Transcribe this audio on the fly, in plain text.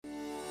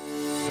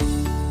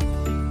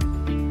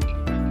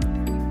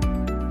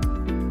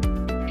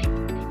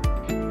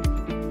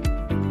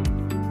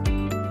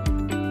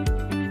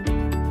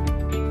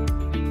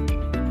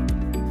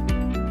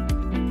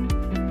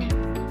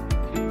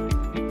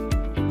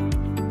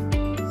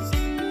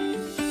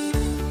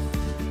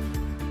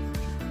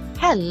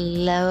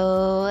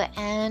Hello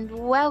and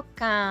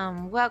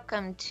welcome.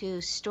 Welcome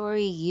to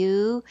Story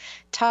U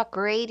Talk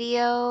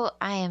Radio.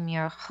 I am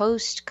your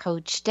host,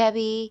 Coach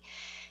Debbie,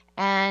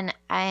 and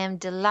I am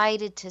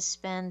delighted to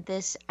spend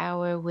this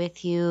hour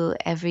with you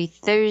every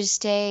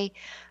Thursday,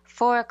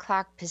 4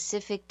 o'clock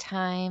Pacific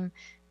Time,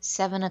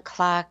 7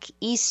 o'clock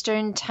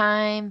Eastern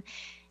Time.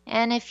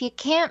 And if you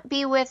can't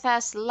be with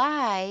us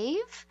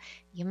live,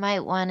 you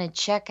might want to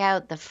check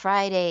out the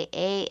Friday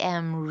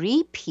AM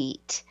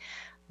repeat,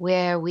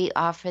 where we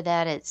offer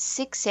that at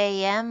 6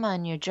 a.m.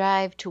 on your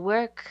drive to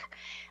work,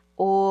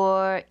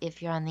 or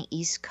if you're on the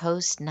East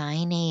Coast,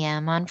 9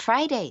 a.m. on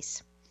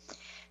Fridays.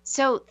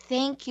 So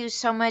thank you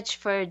so much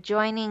for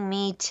joining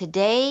me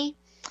today.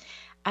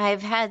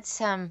 I've had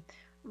some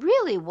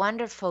really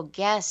wonderful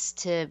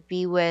guests to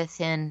be with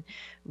in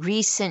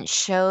recent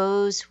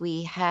shows.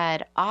 We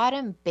had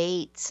Autumn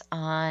Bates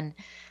on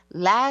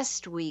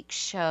last week's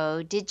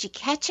show. Did you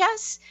catch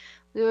us?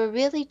 We were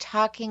really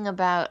talking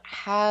about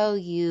how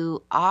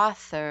you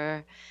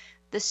author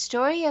the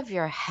story of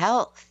your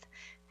health.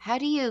 How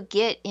do you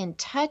get in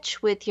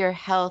touch with your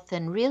health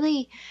and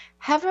really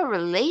have a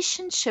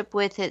relationship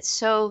with it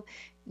so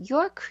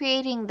you're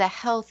creating the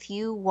health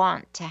you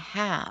want to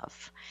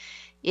have?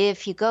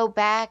 If you go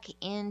back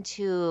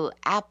into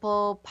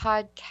Apple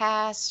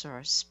Podcasts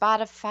or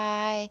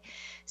Spotify,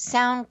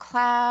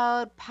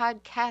 SoundCloud,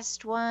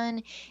 Podcast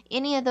One,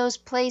 any of those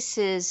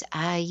places,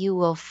 you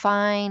will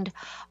find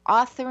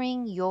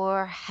Authoring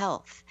Your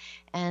Health.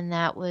 And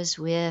that was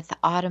with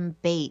Autumn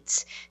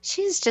Bates.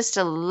 She's just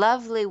a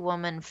lovely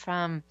woman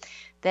from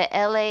the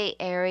LA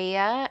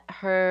area.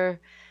 Her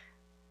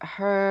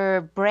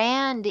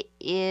brand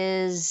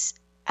is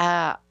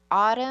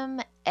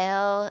Autumn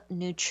L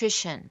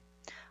Nutrition.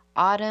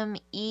 Autumn,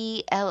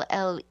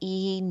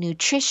 E-L-L-E,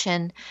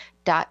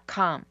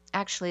 nutrition.com.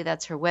 Actually,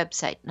 that's her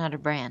website, not her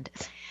brand.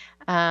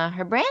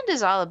 Her brand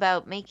is all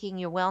about making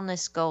your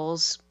wellness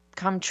goals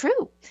come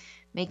true,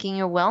 making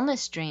your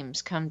wellness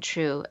dreams come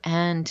true.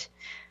 And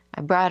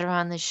I brought her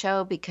on the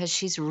show because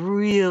she's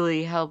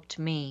really helped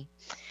me.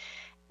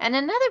 And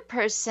another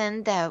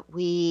person that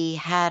we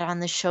had on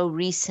the show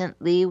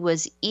recently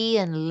was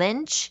Ian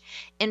Lynch.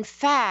 In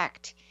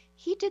fact,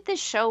 he did the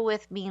show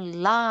with me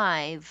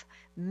live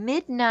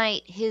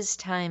midnight his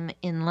time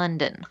in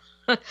London.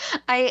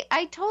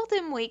 I told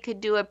him we could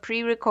do a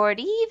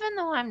pre-record, even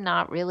though I'm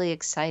not really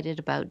excited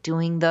about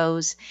doing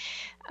those,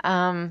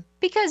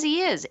 because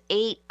he is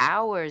 8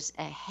 hours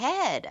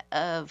ahead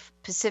of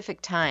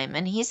Pacific time.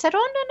 And he said,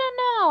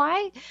 oh, no,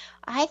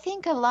 I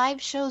think a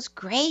live show's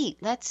great.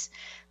 Let's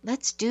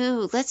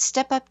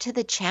step up to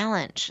the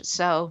challenge.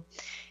 So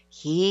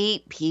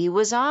he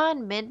was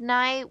on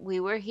midnight.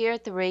 We were here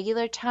at the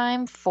regular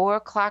time, 4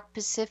 o'clock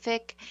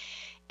Pacific.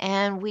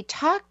 And we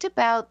talked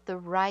about the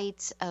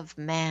rites of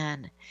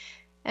man.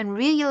 And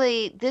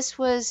really, this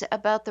was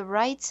about the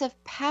rites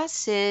of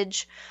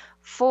passage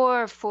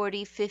for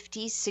 40,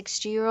 50,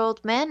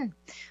 60-year-old men,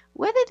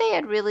 whether they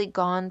had really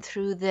gone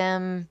through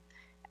them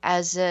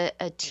as a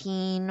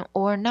teen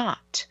or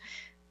not.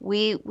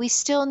 We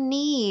still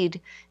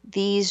need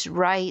these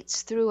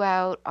rites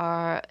throughout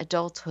our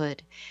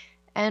adulthood.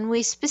 And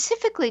we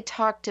specifically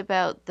talked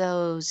about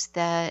those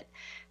that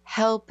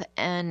help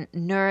and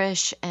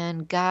nourish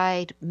and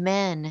guide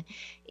men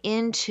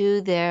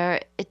into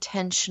their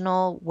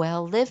intentional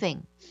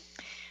well-living.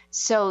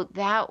 So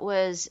that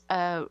was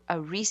a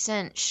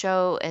recent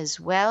show as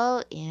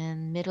well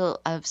in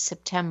middle of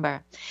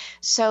September.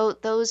 So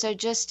those are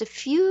just a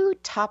few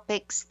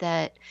topics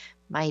that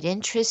might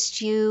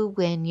interest you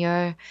when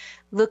you're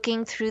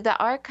looking through the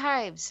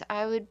archives.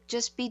 I would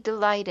just be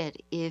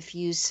delighted if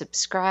you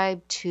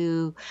subscribe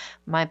to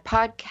my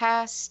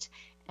podcast.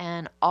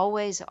 And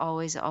always,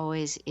 always,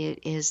 always,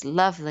 it is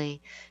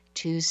lovely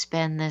to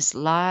spend this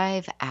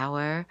live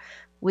hour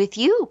with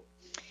you.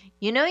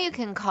 You know, you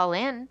can call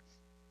in.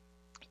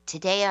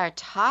 Today, our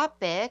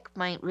topic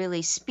might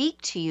really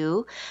speak to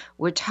you.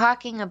 We're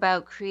talking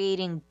about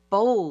creating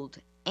bold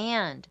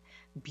and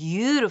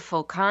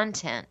beautiful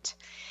content.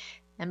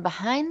 And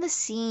behind the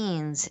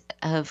scenes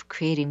of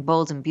creating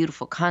bold and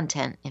beautiful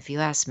content, if you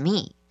ask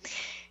me,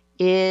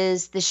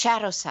 is the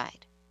shadow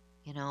side.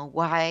 You know,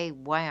 why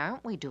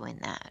aren't we doing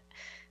that?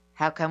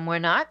 How come we're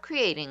not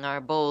creating our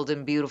bold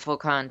and beautiful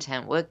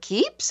content? What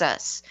keeps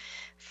us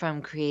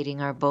from creating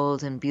our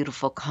bold and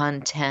beautiful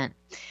content?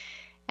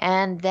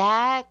 And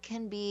that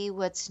can be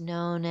what's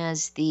known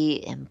as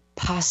the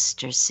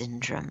imposter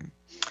syndrome.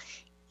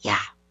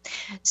 Yeah.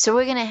 So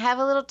we're going to have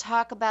a little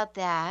talk about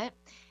that.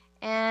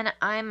 And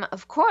I'm,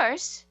 of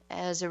course,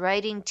 as a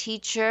writing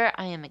teacher,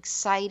 I am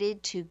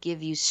excited to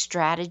give you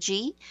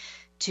strategy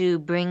to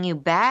bring you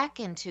back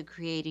into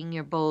creating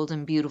your bold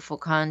and beautiful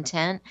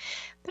content.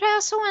 But I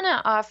also want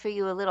to offer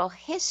you a little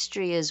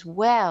history as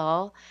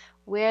well,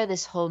 where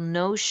this whole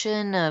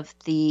notion of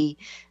the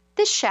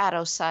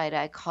shadow side,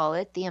 I call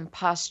it, the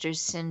imposter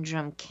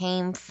syndrome,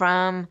 came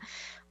from.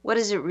 What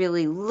does it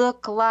really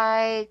look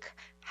like?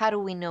 How do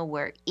we know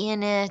we're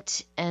in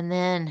it? And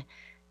then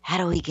how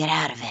do we get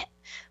out of it?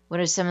 What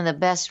are some of the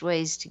best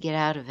ways to get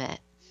out of it?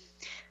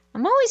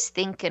 I'm always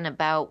thinking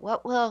about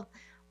what will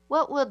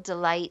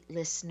delight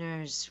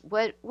listeners?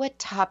 What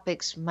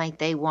topics might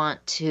they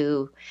want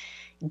to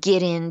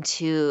get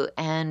into?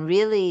 And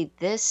really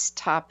this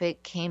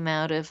topic came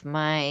out of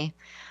my,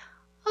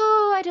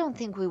 I don't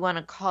think we want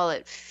to call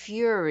it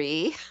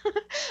fury,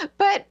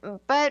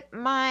 but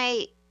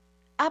my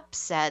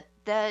upset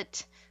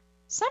that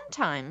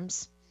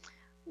sometimes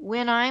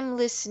when I'm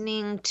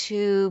listening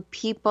to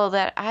people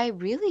that I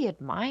really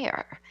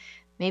admire,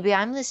 maybe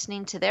I'm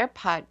listening to their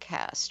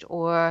podcast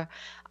or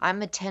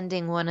I'm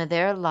attending one of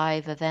their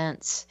live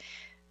events,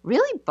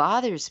 really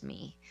bothers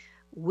me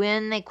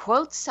when they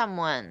quote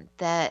someone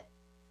that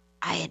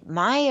I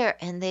admire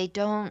and they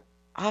don't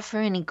offer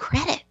any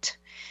credit.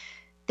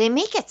 They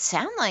make it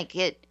sound like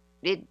it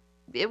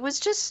it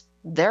was just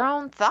their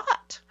own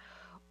thought.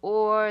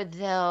 Or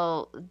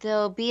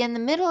they'll be in the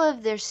middle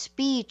of their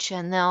speech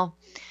and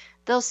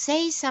they'll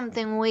say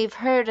something we've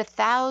heard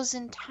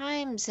 1,000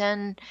 times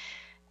and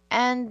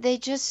they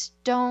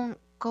just don't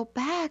go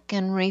back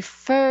and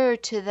refer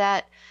to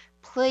that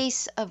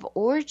place of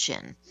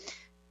origin.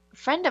 A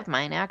friend of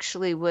mine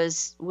actually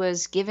was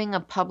giving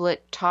a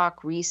public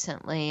talk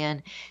recently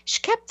and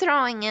she kept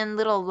throwing in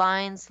little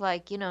lines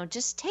like,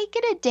 just take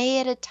it a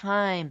day at a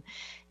time.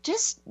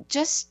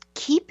 Just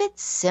keep it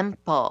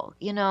simple.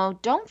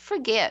 Don't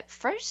forget,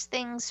 first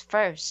things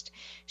first.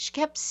 She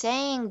kept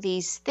saying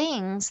these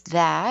things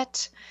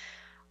that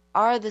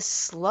are the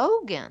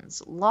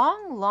slogans,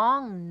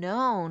 long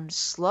known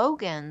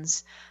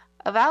slogans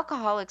of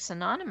Alcoholics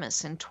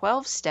Anonymous and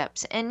 12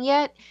 Steps. And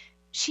yet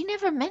she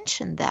never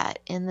mentioned that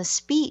in the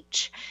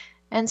speech.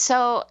 And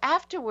so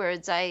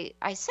afterwards, I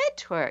said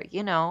to her,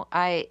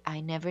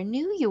 I never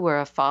knew you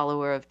were a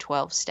follower of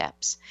 12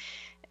 Steps.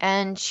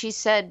 And she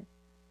said,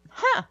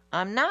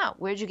 I'm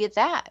not. Where'd you get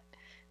that?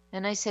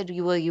 And I said,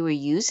 well, you were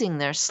using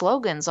their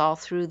slogans all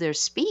through their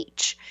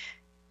speech.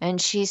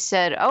 And she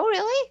said, oh,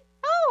 really?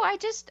 Oh,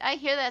 I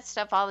hear that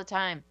stuff all the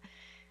time.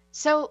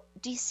 So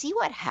do you see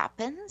what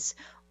happens?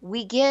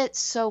 We get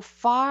so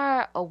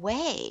far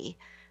away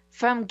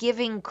from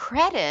giving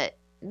credit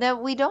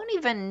that we don't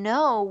even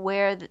know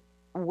where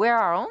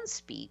our own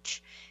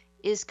speech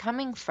is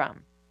coming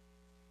from.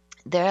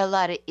 There are a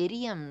lot of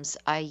idioms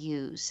I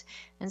use,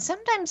 and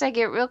sometimes I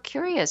get real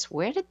curious.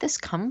 Where did this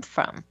come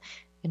from?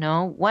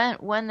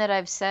 One that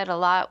I've said a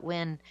lot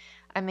when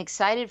I'm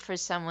excited for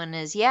someone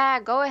is, yeah,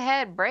 go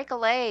ahead, break a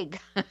leg.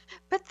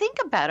 But think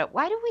about it.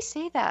 Why do we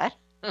say that?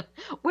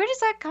 Where does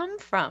that come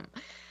from?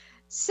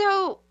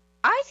 So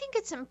I think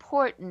it's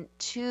important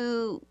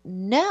to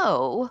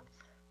know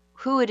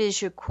who it is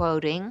you're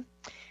quoting.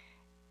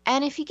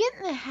 And if you get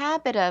in the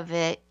habit of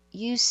it,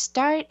 you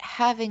start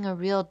having a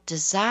real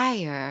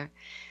desire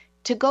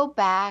to go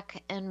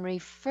back and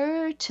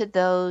refer to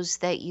those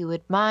that you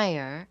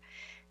admire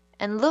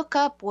and look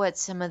up what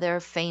some of their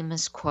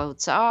famous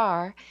quotes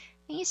are,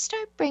 and you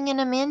start bringing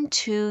them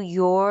into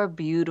your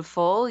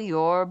beautiful,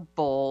 your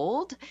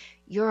bold,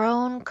 your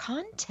own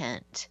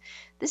content.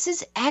 This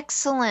is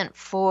excellent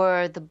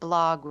for the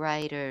blog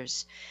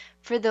writers,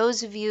 for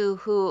those of you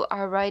who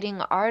are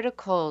writing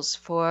articles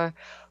for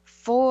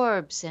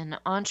Forbes and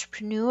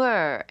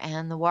Entrepreneur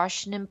and the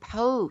Washington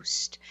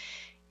Post.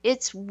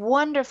 It's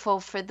wonderful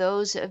for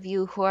those of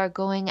you who are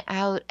going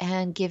out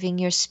and giving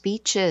your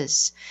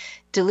speeches,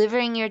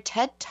 delivering your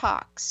TED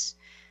Talks.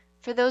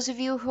 For those of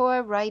you who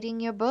are writing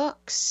your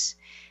books,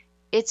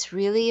 it's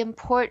really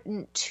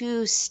important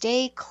to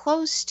stay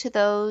close to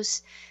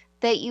those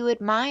that you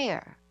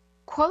admire.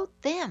 Quote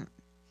them.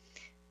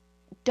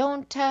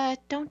 Don't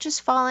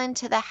just fall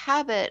into the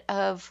habit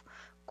of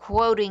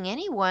quoting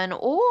anyone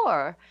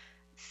or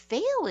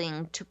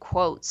failing to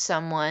quote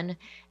someone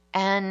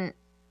and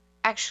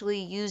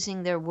actually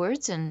using their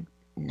words and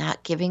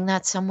not giving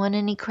that someone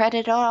any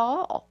credit at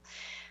all.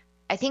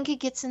 I think it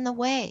gets in the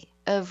way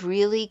of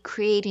really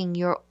creating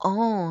your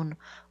own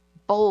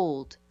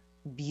bold,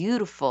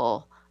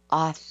 beautiful,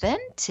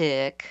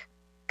 authentic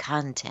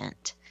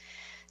content.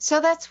 So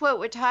that's what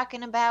we're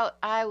talking about.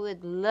 I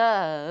would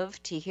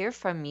love to hear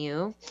from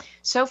you.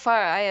 So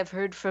far, I have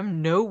heard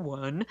from no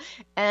one,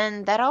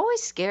 and that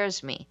always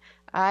scares me.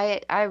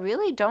 I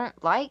really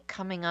don't like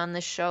coming on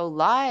the show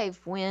live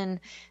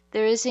when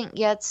there isn't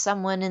yet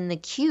someone in the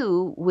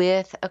queue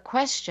with a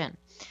question.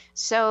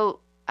 So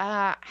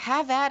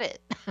have at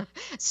it.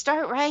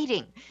 Start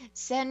writing.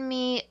 Send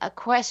me a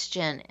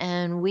question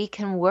and we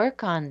can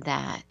work on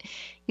that.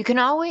 You can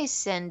always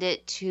send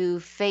it to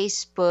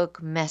Facebook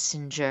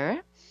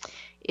Messenger.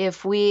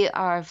 If we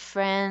are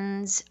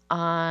friends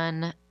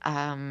on,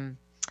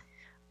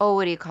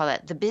 what do you call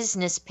it? The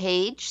business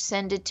page,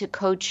 send it to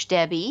Coach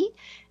Debby,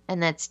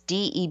 and that's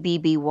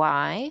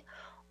Debby.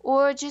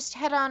 Or just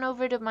head on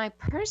over to my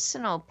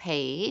personal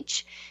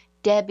page,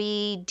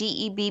 Debby,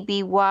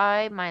 Debby.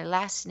 My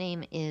last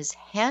name is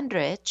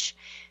Handrich,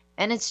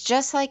 and it's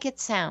just like it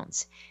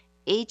sounds,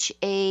 Handrich.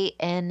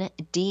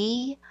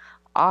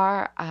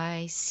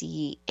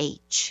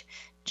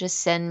 Just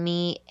send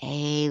me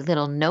a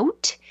little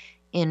note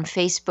in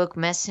Facebook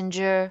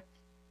Messenger.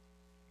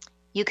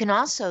 You can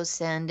also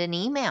send an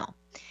email,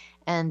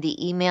 And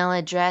the email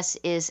address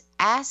is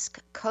Ask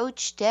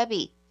Coach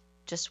Debby.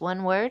 Just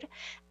one word,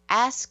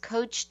 Ask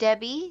Coach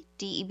Debby,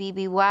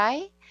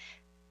 Debby,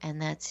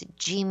 and that's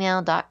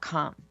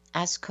gmail.com.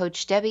 Ask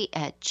Coach Debby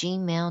at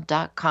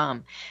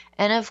gmail.com.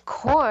 And of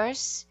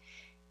course,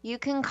 you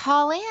can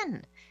call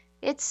in.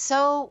 It's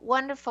so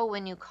wonderful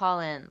when you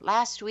call in.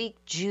 Last week,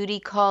 Judy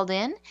called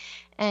in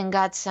and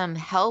got some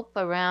help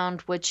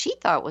around what she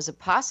thought was a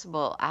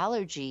possible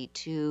allergy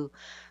to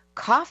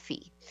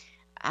coffee.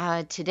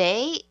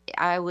 Today,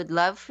 I would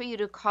love for you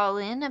to call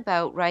in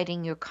about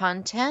writing your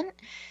content,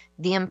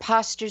 the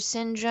imposter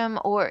syndrome,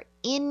 or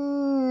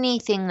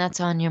anything that's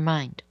on your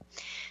mind.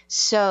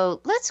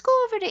 So let's go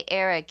over to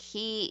Eric.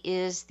 He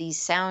is the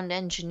sound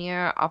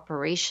engineer,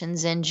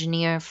 operations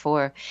engineer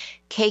for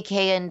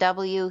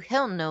KKNW.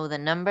 He'll know the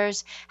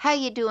numbers. How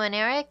you doing,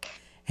 Eric?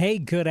 Hey,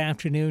 good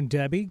afternoon,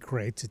 Debbie.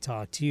 Great to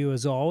talk to you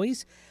as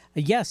always.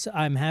 Yes,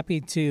 I'm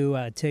happy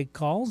to take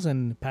calls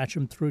and patch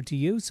them through to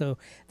you so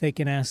they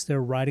can ask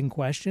their writing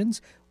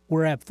questions.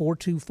 We're at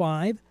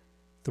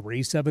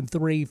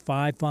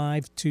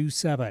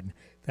 425-373-5527.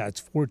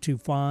 That's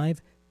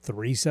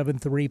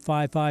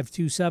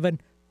 425-373-5527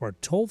 or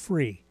toll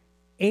free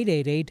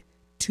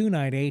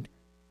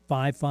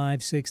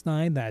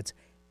 888-298-5569. That's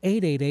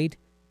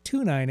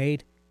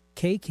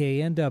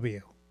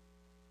 888-298-KKNW.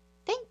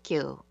 Thank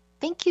you.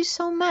 Thank you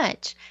so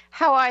much.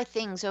 How are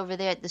things over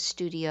there at the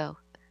studio?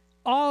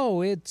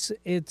 Oh, it's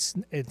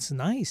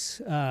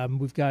nice.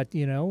 We've got,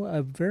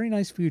 a very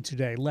nice view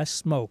today, less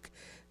smoke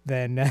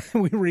than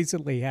we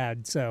recently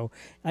had. So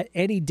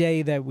any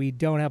day that we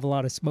don't have a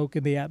lot of smoke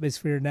in the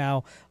atmosphere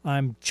now,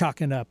 I'm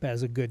chalking up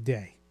as a good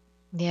day.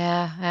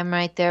 Yeah, I'm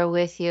right there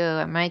with you.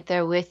 I'm right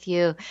there with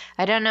you.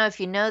 I don't know if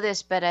you know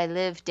this, but I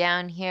live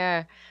down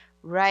here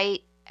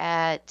right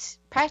at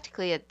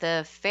practically at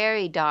the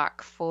ferry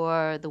dock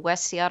for the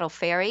West Seattle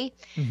Ferry.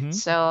 Mm-hmm.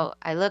 So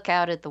I look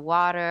out at the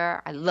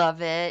water. I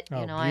love it.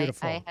 Oh,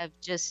 beautiful. I have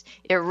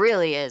it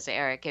really is,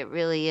 Eric. It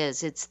really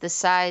is. It's the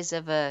size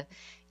of a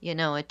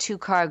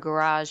 2-car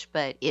garage,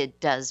 but it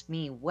does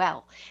me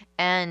well.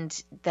 And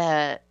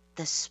the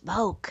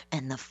smoke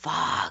and the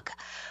fog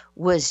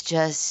was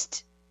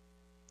just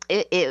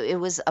it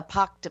was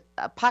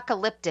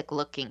apocalyptic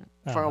looking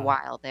for a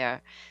while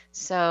there.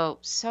 So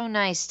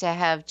nice to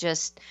have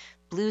just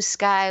blue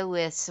sky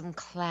with some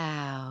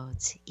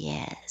clouds.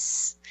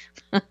 Yes.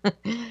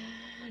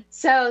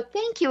 So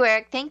thank you,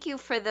 Eric. Thank you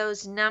for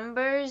those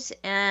numbers.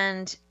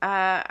 And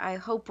I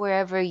hope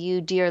wherever you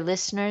dear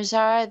listeners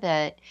are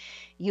that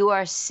you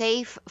are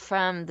safe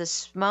from the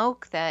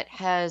smoke that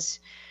has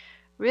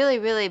really,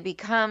 really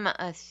become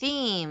a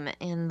theme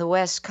in the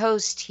West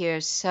Coast here.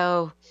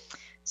 So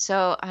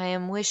I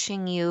am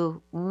wishing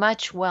you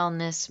much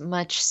wellness,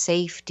 much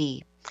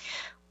safety.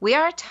 We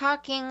are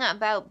talking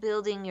about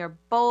building your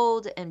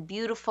bold and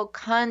beautiful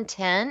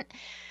content,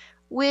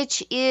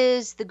 which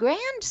is the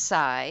grand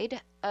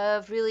side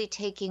of really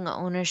taking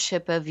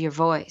ownership of your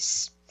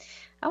voice.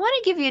 I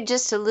want to give you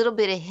just a little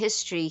bit of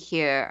history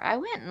here. I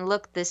went and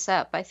looked this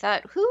up. I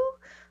thought,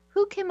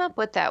 who came up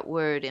with that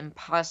word,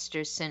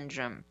 imposter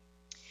syndrome?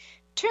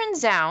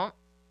 Turns out,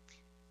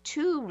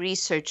 two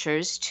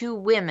researchers, two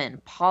women,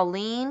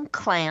 Pauline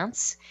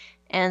Clance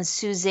and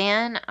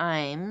Suzanne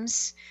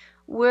Imes,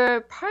 were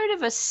part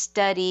of a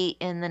study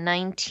in the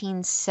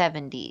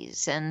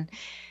 1970s. And,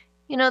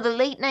 the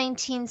late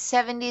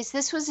 1970s,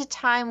 this was a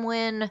time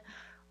when,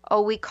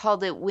 we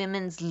called it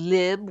women's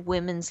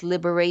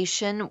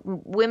liberation.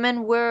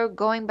 Women were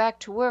going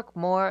back to work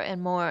more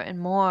and more and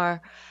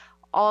more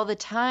all the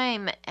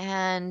time.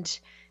 And,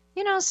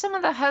 some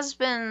of the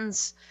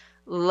husbands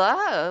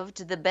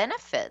loved the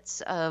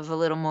benefits of a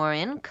little more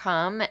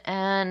income,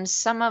 and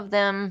some of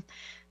them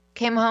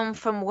came home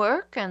from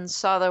work and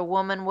saw their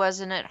woman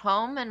wasn't at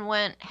home and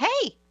went,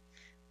 "Hey,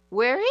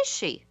 where is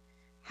she?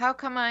 How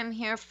come I'm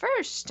here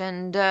first?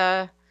 And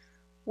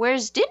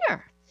where's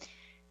dinner?"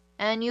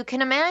 And you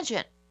can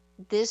imagine,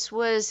 this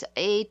was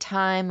a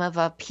time of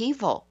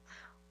upheaval.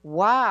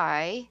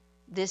 Why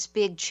this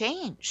big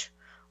change?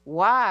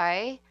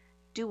 Why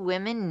do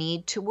women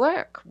need to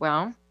work?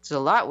 Well, there's a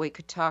lot we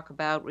could talk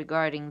about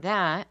regarding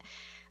that.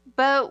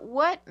 But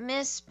what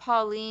Miss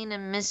Pauline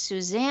and Miss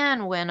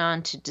Suzanne went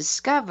on to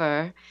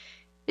discover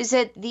is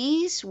that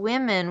these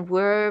women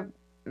were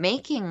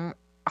making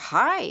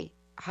high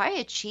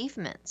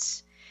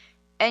achievements.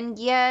 And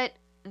yet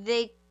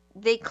they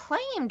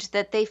claimed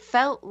that they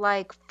felt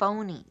like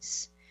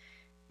phonies.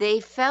 They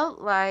felt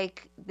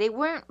like they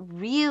weren't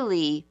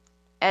really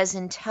as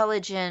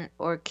intelligent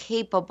or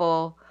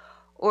capable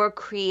or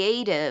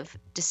creative,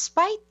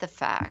 despite the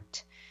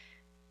fact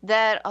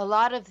that a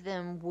lot of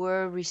them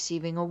were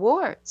receiving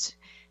awards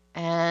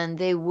and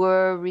they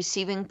were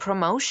receiving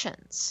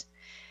promotions.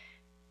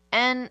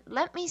 And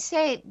let me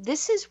say,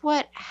 this is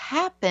what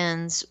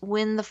happens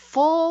when the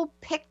full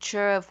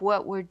picture of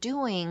what we're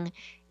doing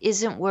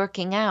isn't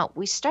working out.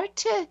 We start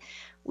to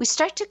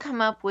come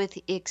up with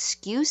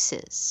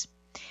excuses.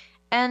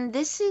 And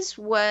this is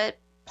what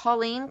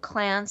Pauline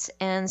Clance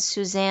and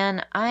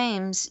Suzanne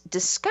Imes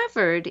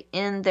discovered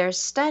in their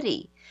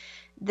study.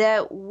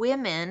 that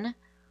women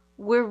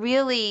were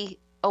really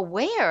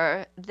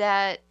aware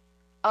that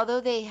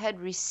although they had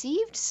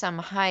received some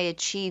high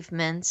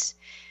achievements,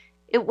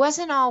 it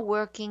wasn't all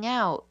working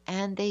out,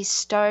 and they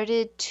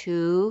started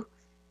to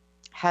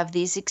have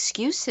these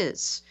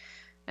excuses.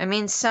 I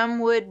mean, some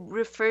would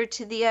refer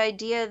to the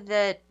idea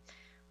that,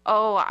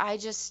 oh, I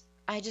just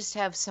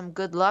have some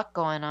good luck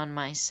going on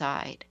my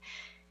side.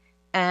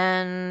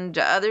 And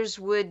others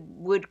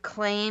would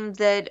claim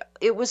that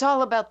it was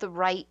all about the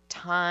right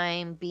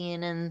time,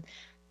 being in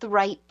the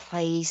right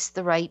place,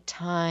 the right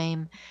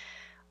time.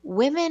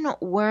 Women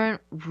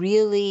weren't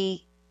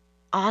really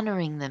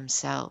honoring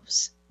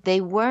themselves.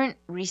 They weren't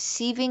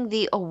receiving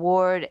the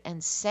award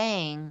and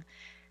saying,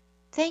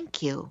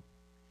 thank you.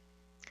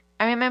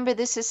 I remember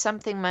this is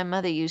something my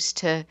mother used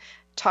to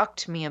talk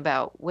to me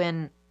about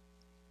when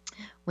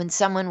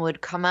someone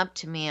would come up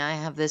to me. I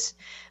have this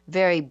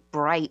very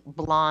bright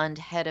blonde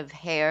head of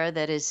hair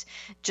that is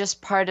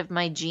just part of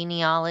my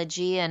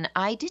genealogy, and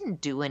I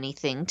didn't do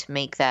anything to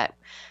make that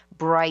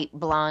bright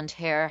blonde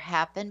hair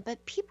happen,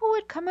 but people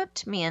would come up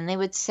to me and they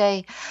would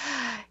say,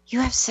 you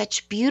have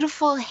such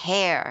beautiful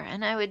hair.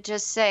 And I would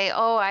just say,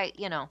 oh, I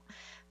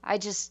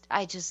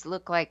just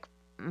look like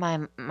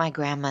my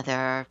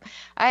grandmother.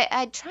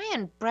 I'd try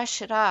and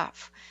brush it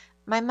off.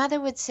 My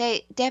mother would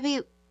say,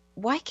 Debbie,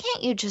 why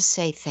can't you just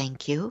say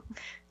thank you?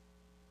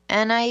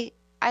 And I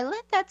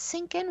let that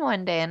sink in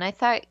one day, and I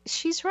thought,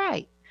 she's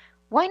right.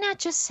 Why not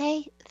just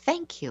say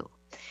thank you?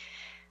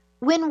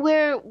 When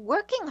we're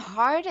working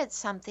hard at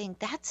something,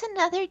 that's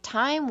another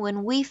time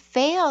when we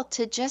fail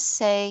to just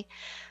say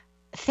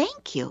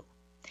thank you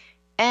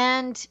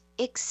and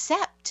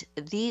accept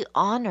the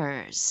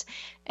honors.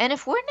 And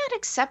if we're not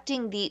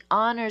accepting the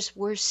honors,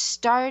 we're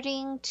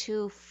starting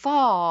to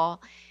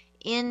fall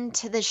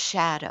into the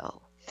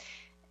shadow.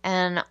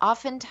 And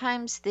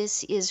oftentimes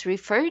this is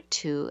referred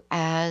to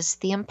as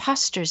the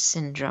imposter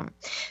syndrome.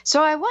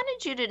 So I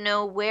wanted you to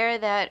know where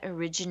that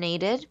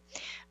originated,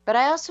 but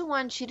I also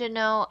want you to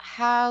know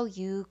how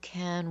you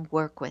can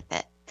work with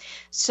it.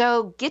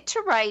 So get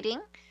to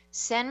writing,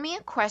 send me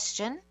a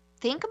question,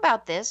 think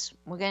about this.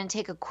 We're going to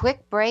take a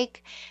quick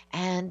break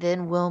and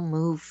then we'll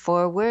move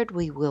forward.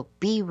 We will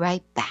be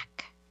right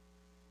back.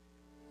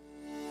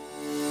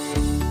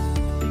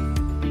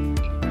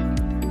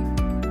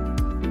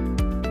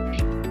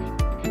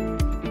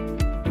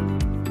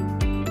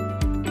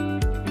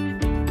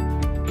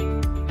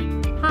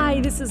 Hi,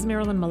 this is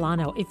Marilyn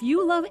Milano. If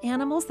you love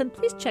animals, then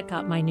please check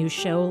out my new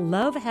show,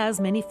 Love Has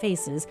Many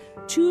Faces,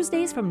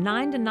 Tuesdays from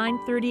 9 to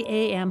 9:30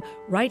 a.m.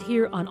 right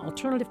here on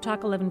Alternative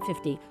Talk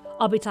 1150.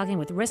 I'll be talking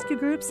with rescue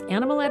groups,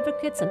 animal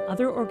advocates, and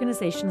other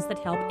organizations that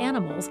help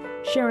animals,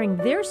 sharing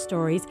their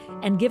stories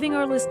and giving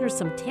our listeners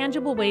some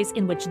tangible ways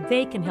in which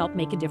they can help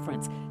make a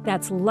difference.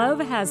 That's Love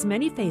Has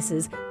Many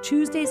Faces,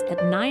 Tuesdays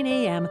at 9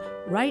 a.m.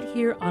 right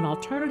here on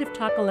Alternative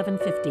Talk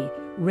 1150,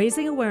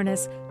 raising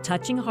awareness,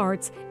 touching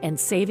hearts, and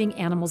saving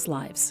animals'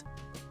 lives.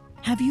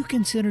 Have you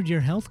considered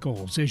your health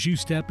goals as you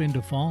step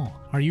into fall?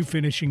 Are you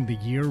finishing the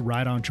year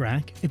right on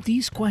track? If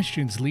these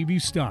questions leave you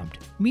stumped,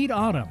 meet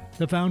Autumn,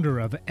 the founder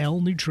of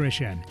L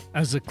Nutrition.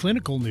 As a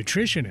clinical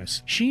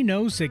nutritionist, she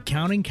knows that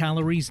counting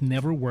calories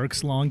never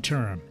works long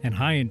term, and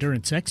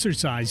high-endurance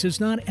exercise is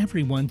not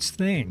everyone's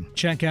thing.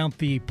 Check out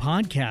the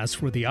podcast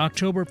for the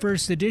October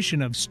 1st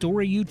edition of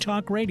Story U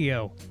Talk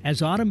Radio,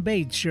 as Autumn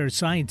Bates shares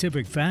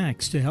scientific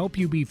facts to help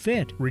you be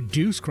fit,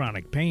 reduce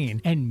chronic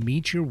pain, and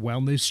meet your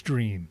wellness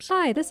dreams.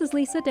 Hi, this is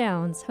Lisa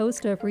Downs,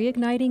 host of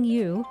Reigniting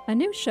You, a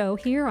new show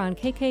here on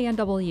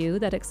KKNW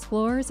that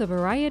explores a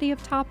variety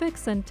of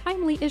topics and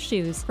timely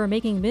issues for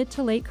making mid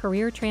to late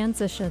career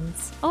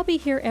transitions. I'll be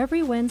here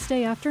every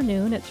Wednesday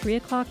afternoon at 3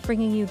 o'clock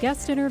bringing you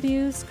guest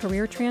interviews,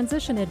 career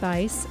transition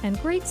advice, and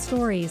great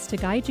stories to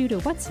guide you to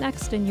what's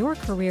next in your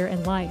career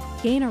and life.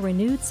 Gain a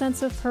renewed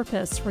sense of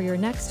purpose for your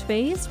next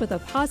phase with a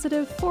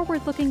positive,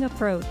 forward-looking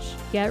approach.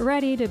 Get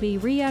ready to be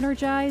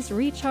re-energized,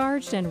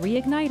 recharged, and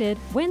reignited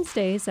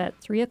Wednesdays at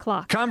 3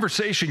 o'clock.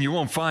 Conversation you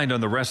won't find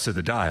on the rest of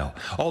the dial.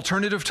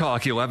 Alternative Talk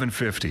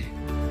 1150.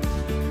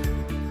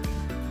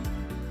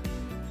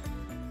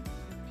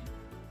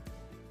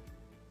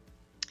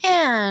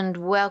 And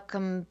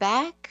welcome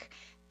back.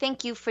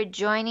 Thank you for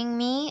joining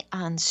me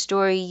on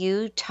Story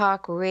U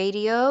Talk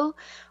Radio.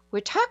 We're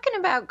talking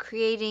about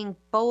creating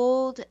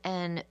bold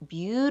and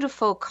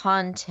beautiful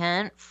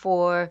content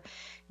for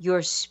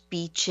your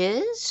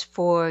speeches,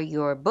 for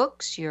your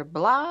books, your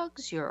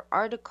blogs, your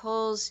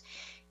articles,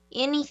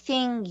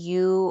 anything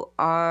you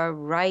are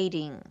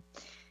writing.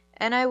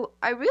 And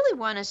I really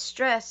want to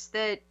stress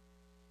that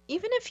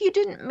even if you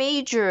didn't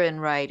major in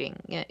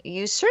writing,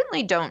 you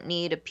certainly don't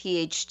need a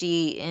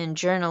PhD in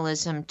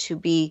journalism to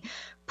be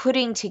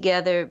putting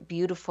together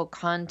beautiful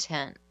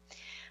content.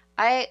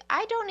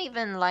 I don't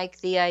even like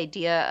the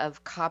idea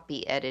of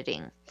copy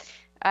editing.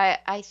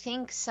 I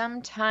think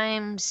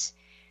sometimes,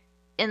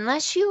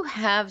 unless you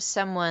have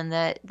someone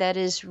that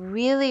is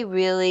really,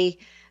 really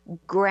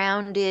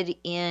grounded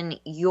in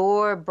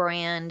your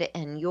brand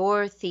and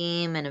your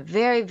theme and a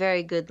very,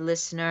 very good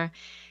listener,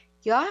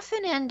 you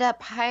often end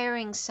up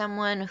hiring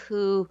someone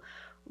who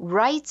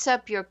writes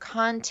up your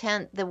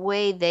content the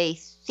way they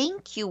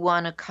think you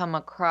want to come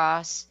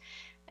across,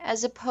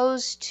 as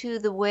opposed to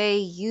the way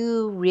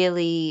you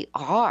really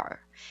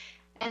are.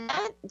 And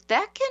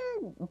that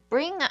can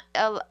bring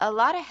a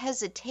lot of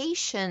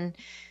hesitation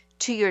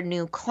to your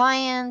new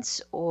clients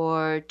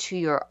or to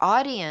your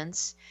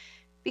audience,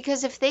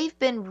 because if they've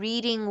been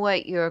reading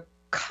what your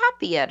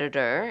copy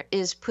editor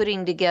is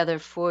putting together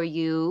for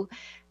you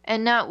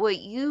and not what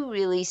you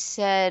really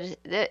said,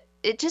 that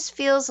it just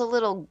feels a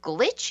little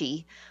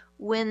glitchy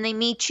when they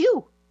meet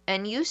you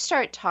and you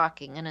start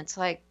talking and it's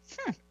like,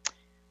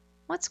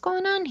 what's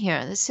going on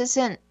here? This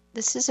isn't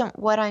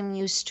what I'm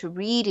used to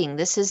reading.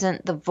 This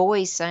isn't the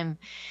voice I'm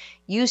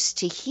used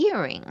to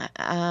hearing.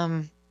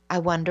 I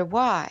wonder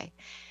why.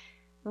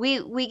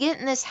 We get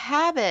in this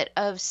habit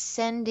of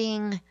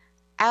sending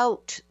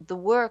out the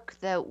work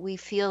that we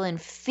feel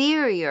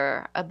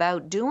inferior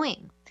about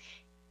doing.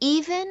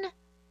 Even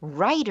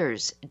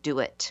writers do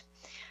it.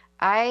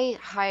 I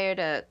hired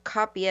a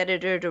copy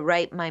editor to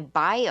write my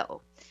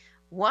bio.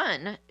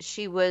 1,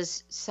 she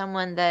was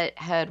someone that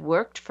had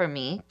worked for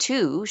me.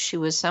 2, she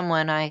was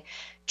someone I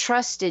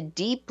trusted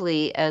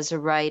deeply as a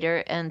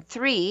writer. And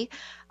 3,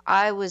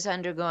 I was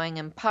undergoing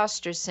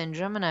imposter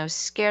syndrome and I was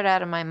scared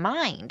out of my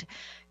mind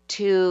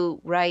to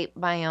write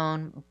my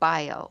own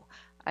bio.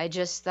 I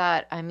just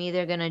thought, I'm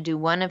either going to do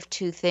one of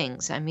 2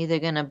 things. I'm either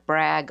going to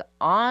brag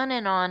on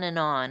and on and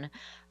on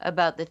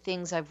about the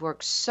things I've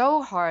worked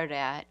so hard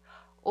at,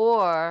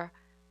 or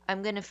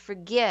I'm going to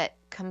forget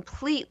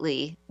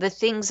completely the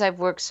things I've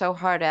worked so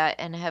hard at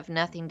and have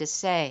nothing to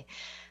say.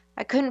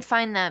 I couldn't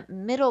find that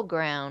middle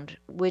ground,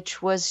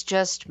 which was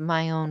just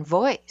my own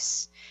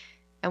voice.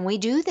 And we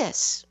do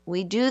this.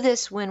 We do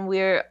this when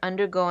we're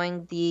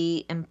undergoing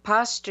the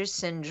imposter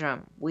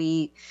syndrome.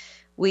 We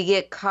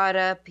get caught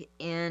up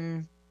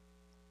in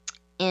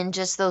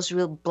just those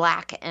real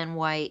black and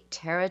white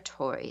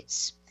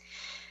territories.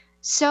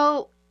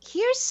 So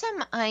here's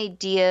some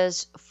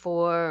ideas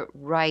for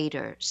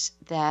writers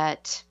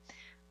that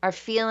are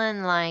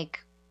feeling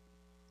like,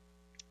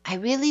 I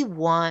really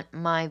want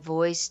my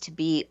voice to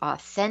be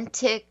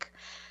authentic,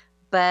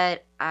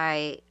 but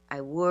I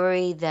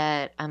worry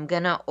that I'm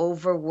going to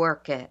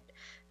overwork it.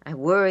 I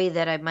worry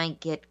that I might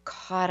get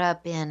caught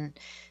up in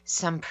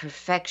some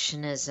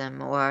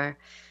perfectionism, or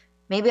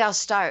maybe I'll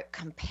start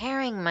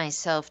comparing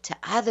myself to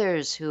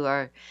others who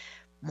are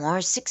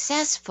more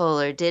successful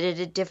or did it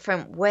a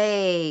different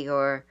way,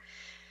 or,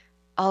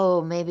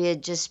 oh, maybe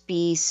it'd just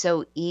be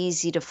so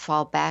easy to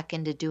fall back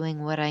into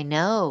doing what I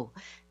know,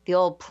 the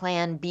old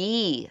plan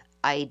B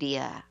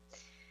idea.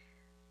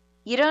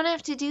 You don't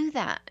have to do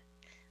that.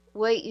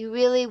 What you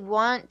really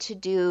want to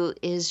do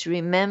is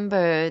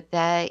remember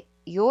that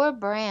your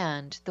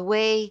brand, the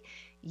way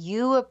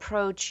you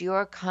approach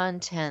your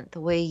content,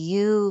 the way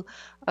you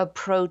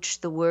approach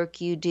the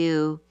work you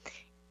do,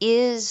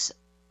 is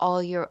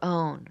all your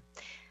own.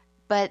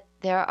 But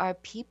there are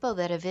people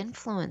that have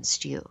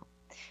influenced you.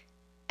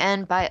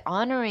 And by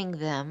honoring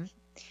them,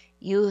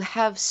 you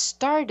have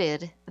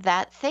started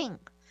that thing,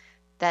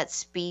 that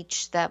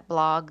speech, that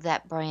blog,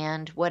 that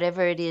brand,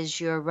 whatever it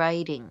is you're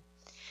writing.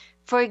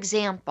 For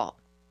example,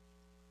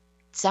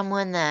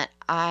 someone that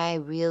I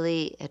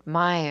really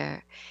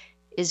admire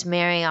is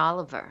Mary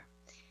Oliver.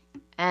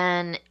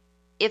 And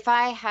if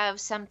I have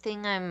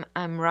something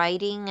I'm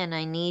writing and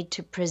I need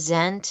to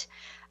present,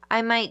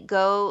 I might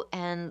go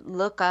and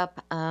look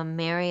up a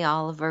Mary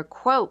Oliver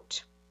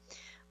quote.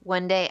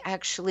 One day,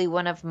 actually,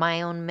 one of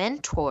my own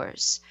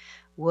mentors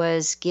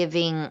was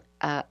giving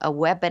a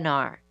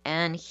webinar,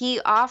 and he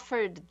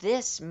offered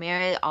this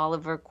Mary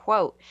Oliver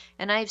quote,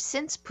 and I've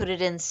since put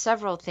it in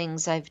several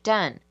things I've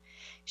done.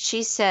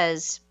 She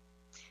says,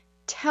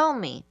 "Tell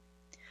me,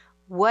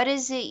 what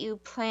is it you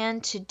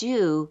plan to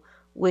do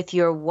with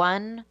your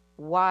one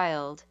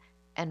wild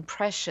and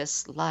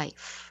precious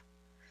life?"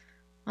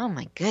 Oh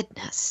my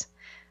goodness.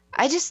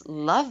 I just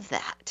love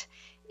that.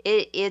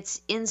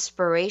 It's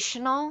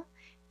inspirational.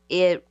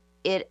 It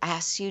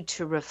asks you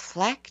to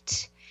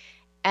reflect,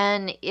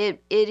 and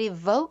it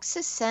evokes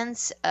a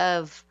sense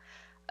of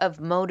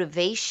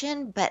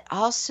motivation, but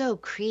also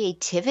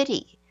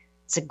creativity.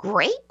 It's a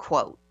great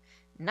quote.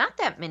 Not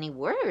that many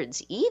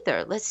words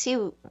either. Let's see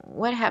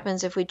what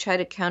happens if we try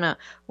to count out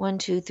 1,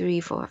 2, 3,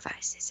 4, 5,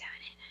 6, 7,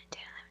 8, 9,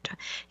 10, 11, 12.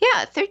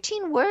 Yeah,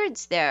 13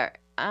 words there.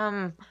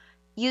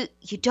 You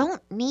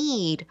don't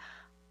need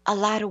a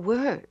lot of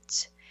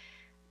words.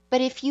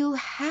 But if you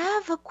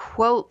have a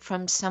quote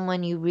from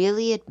someone you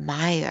really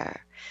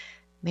admire,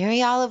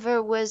 Mary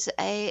Oliver was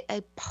a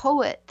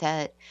poet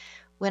that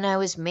when I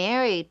was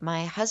married,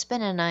 my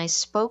husband and I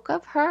spoke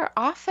of her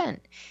often.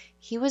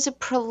 He was a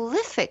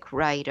prolific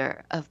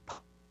writer of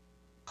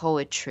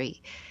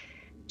poetry.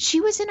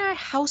 She was in our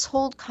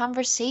household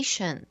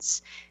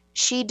conversations.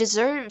 She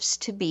deserves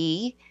to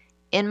be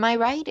in my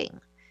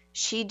writing.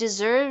 She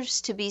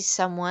deserves to be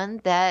someone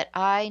that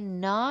I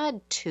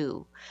nod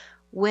to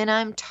when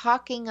I'm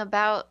talking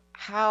about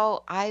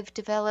how I've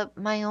developed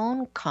my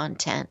own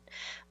content,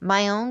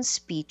 my own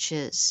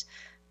speeches,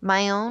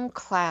 my own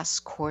class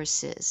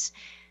courses.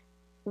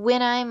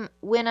 when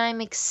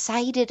I'm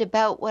excited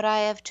about what I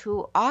have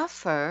to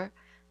offer,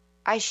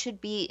 I should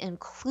be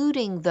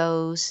including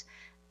those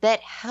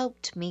that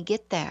helped me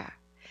get there.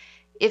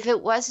 If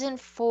it wasn't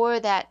for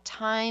that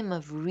time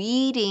of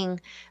reading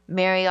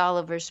Mary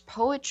Oliver's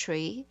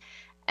poetry,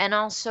 and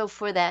also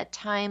for that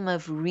time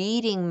of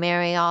reading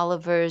Mary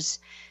Oliver's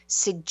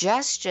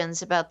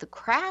suggestions about the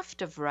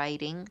craft of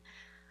writing,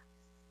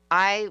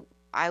 I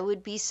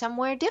would be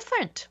somewhere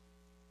different.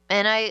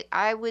 And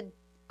I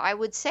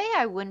would say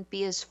I wouldn't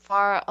be as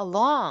far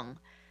along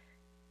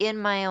in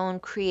my own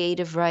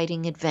creative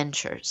writing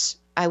adventures.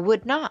 I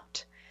would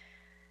not.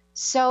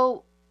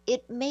 So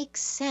it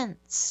makes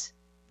sense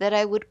that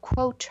I would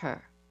quote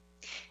her.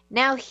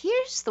 Now,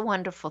 here's the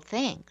wonderful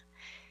thing.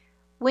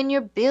 When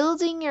you're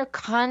building your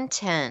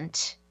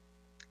content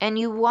and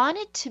you want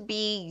it to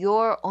be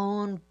your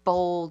own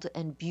bold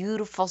and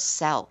beautiful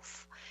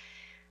self,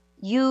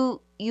 you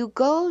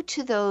go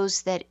to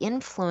those that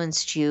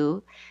influenced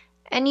you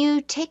and you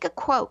take a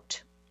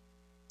quote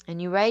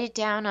and you write it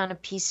down on a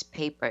piece of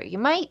paper. You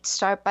might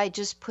start by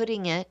just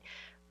putting it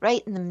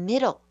right in the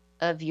middle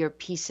of your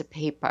piece of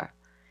paper.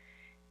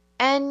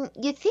 And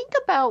you think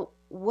about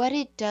what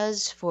it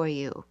does for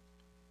you.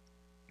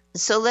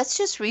 So let's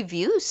just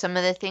review some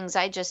of the things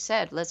I just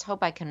said. Let's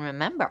hope I can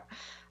remember.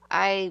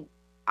 I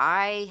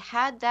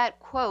had that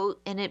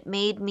quote and it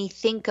made me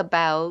think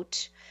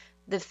about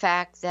the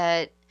fact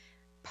that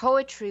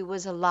poetry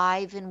was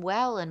alive and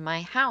well in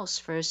my house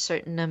for a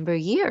certain number of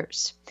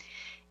years.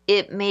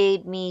 It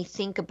made me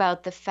think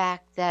about the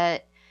fact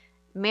that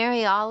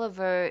Mary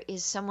Oliver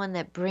is someone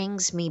that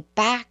brings me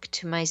back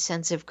to my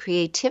sense of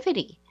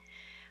creativity.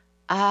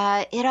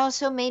 It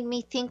also made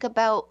me think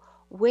about,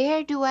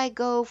 where do I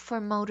go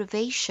for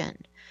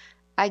motivation?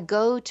 I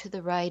go to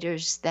the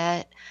writers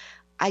that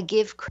I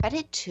give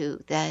credit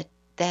to,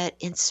 that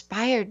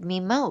inspired me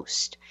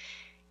most.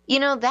 You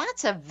know,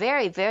 that's a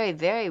very, very,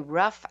 very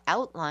rough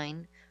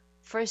outline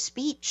for a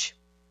speech.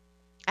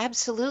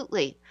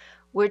 Absolutely.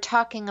 We're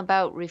talking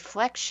about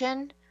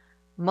reflection,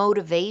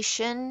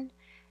 motivation,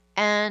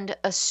 and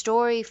a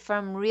story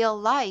from real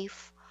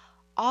life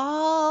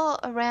all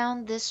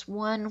around this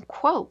one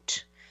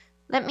quote.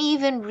 Let me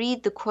even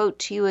read the quote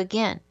to you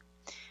again.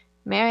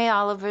 Mary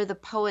Oliver, the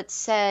poet,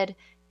 said,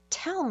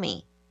 "Tell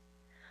me,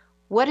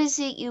 what is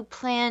it you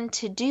plan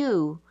to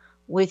do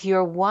with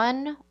your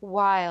one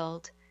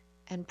wild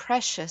and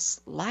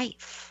precious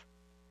life?"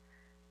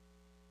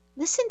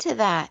 Listen to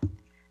that.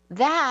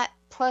 That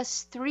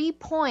plus 3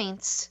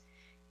 points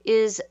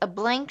is a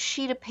blank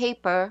sheet of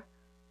paper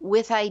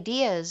with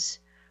ideas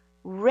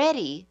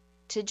ready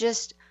to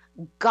just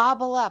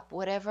gobble up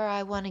whatever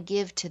I want to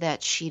give to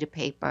that sheet of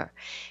paper.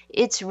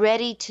 It's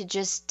ready to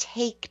just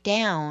take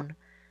down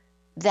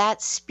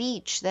that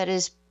speech that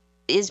is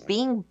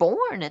being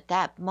born at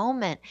that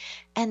moment.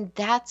 And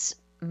that's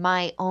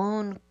my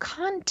own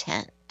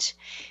content.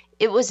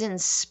 It was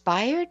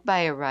inspired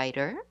by a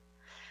writer.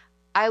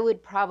 I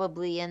would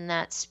probably in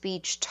that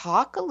speech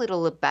talk a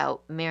little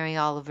about Mary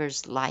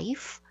Oliver's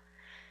life.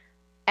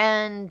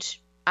 And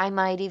I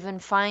might even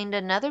find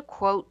another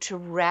quote to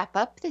wrap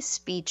up this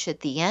speech at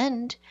the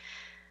end.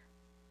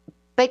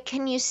 But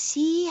can you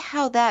see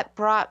how that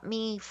brought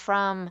me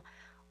from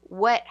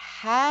what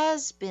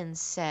has been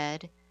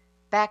said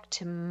back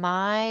to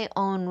my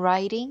own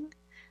writing,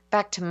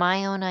 back to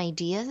my own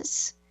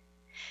ideas?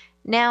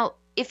 Now,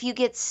 if you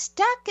get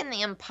stuck in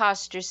the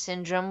imposter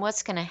syndrome,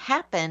 what's going to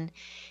happen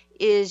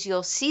is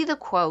you'll see the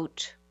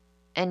quote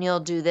and you'll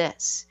do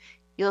this.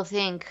 You'll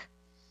think,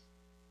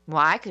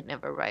 well, I could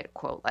never write a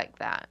quote like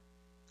that.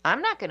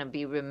 I'm not going to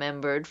be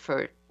remembered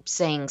for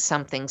saying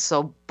something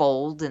so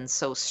bold and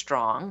so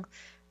strong.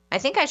 I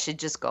think I should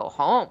just go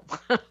home.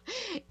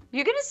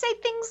 You're going to say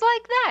things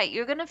like that.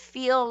 You're going to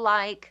feel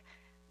like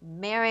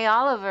Mary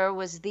Oliver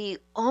was the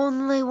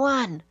only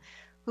one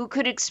who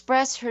could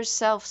express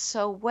herself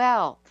so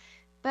well.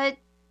 But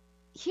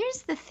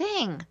here's the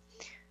thing.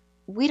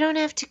 We don't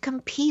have to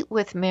compete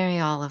with Mary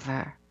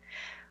Oliver.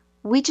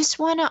 We just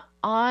want to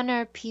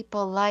honor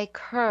people like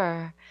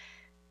her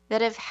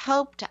that have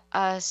helped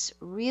us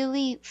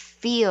really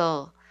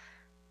feel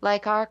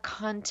like our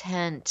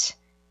content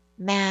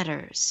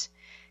matters.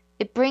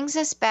 It brings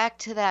us back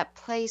to that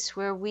place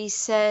where we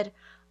said,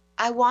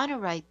 I want to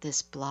write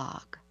this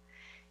blog.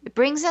 It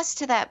brings us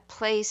to that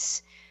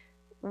place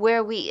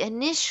where we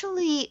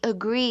initially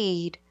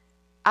agreed,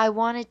 I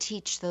want to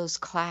teach those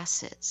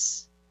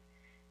classes.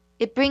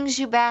 It brings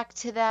you back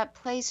to that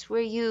place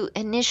where you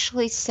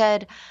initially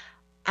said,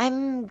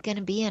 I'm going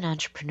to be an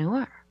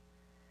entrepreneur.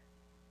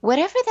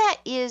 Whatever that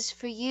is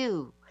for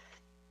you.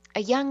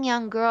 A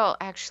young girl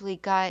actually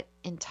got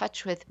in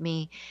touch with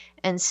me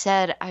and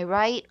said, I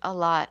write a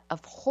lot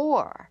of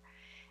horror,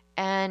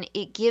 and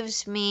it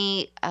gives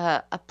me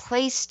a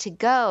place to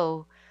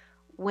go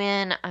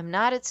when I'm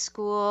not at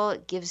school.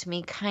 It gives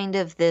me kind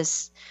of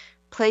this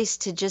place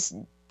to just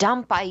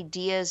dump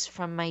ideas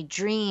from my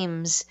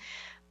dreams.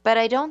 But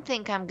I don't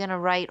think I'm going to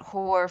write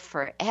horror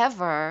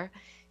forever.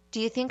 Do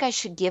you think I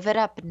should give it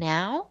up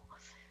now?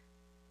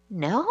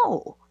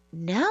 No.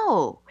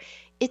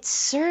 it's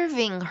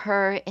serving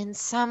her in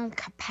some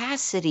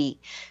capacity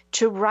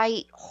to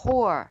write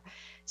horror.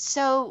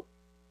 So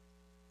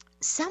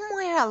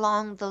somewhere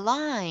along the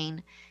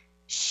line,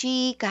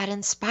 she got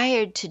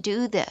inspired to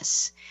do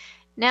this.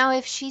 Now,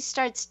 if she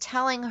starts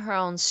telling her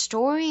own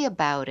story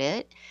about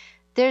it,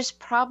 there's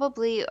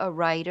probably a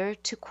writer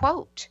to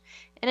quote.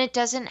 And it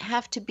doesn't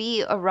have to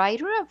be a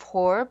writer of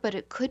horror, but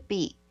it could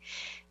be.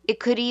 It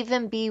could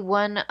even be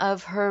one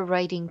of her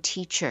writing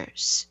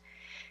teachers.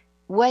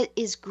 What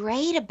is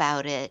great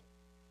about it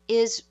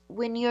is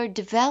when you're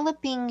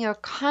developing your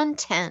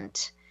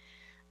content,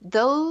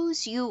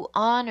 those you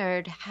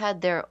honored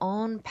had their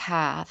own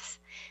path,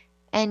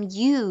 and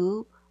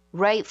you,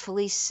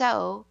 rightfully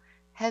so,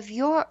 have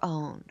your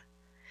own.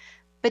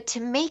 But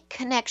to make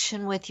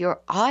connection with your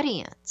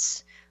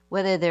audience,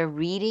 whether they're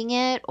reading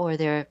it or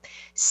they're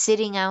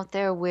sitting out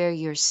there where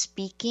you're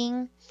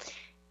speaking,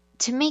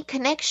 to make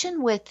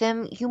connection with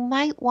them, you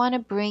might want to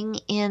bring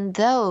in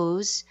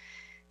those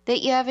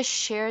that you have a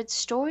shared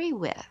story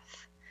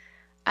with.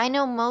 I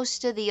know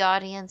most of the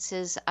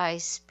audiences I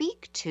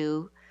speak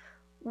to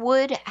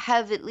would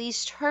have at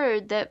least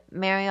heard that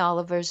Mary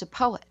Oliver's a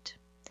poet.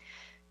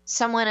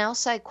 Someone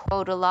else I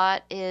quote a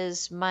lot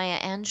is Maya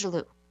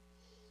Angelou.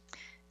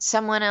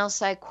 Someone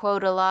else I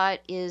quote a lot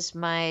is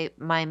my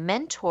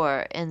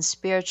mentor and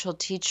spiritual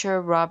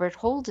teacher, Robert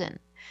Holden.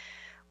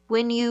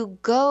 When you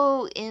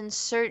go in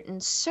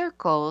certain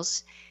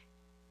circles,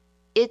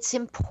 it's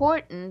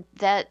important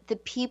that the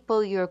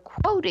people you're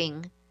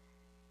quoting,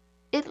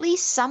 at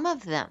least some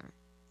of them,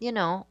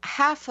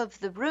 half of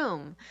the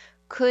room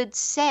could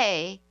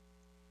say,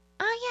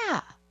 oh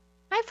yeah,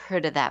 I've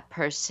heard of that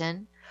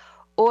person.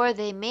 Or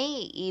they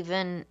may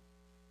even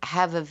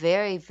have a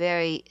very,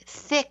 very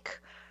thick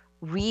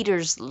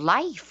reader's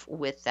life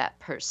with that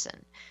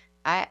person.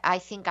 I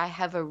think I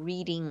have a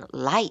reading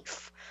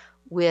life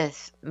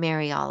with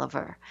Mary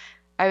Oliver.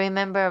 I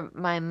remember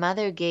my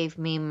mother gave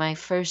me my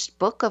first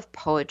book of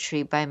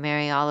poetry by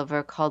Mary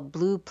Oliver called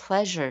Blue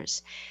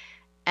Pleasures.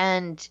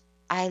 And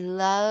I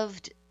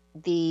loved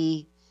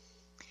the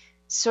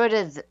sort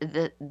of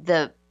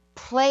the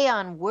play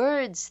on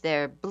words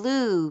there.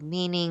 Blue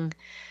meaning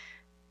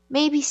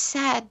maybe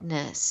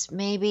sadness,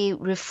 maybe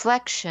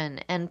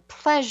reflection, and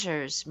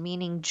pleasures,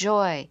 meaning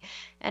joy,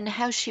 and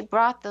how she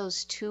brought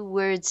those two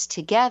words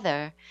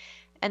together.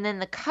 And then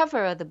the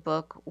cover of the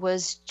book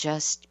was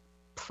just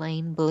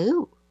plain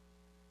blue.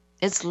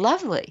 It's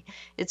lovely.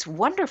 It's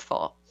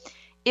wonderful.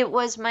 It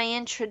was my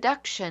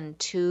introduction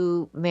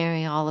to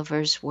Mary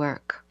Oliver's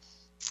work.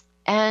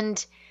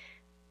 And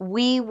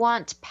we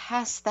want to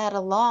pass that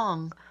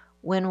along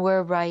when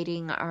we're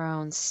writing our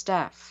own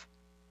stuff.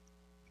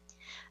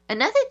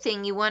 Another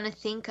thing you want to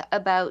think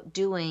about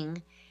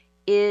doing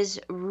is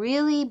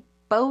really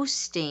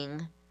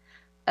boasting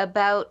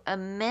about a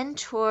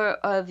mentor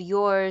of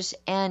yours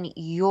and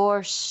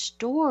your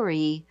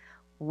story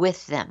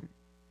with them.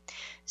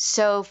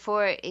 So,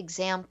 for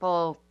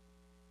example,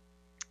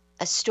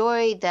 a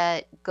story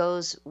that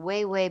goes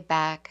way, way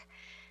back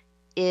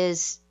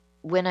is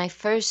when I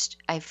first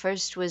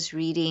was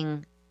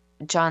reading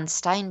John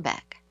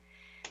Steinbeck.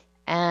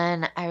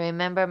 And I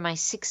remember my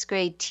 6th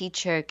grade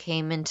teacher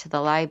came into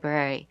the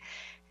library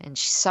and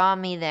she saw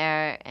me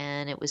there,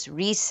 and it was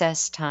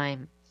recess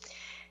time.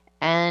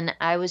 And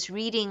I was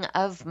reading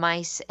Of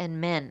Mice and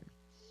Men.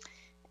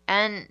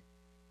 And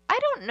I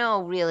don't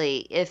know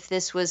really if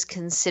this was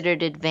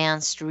considered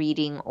advanced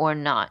reading or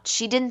not.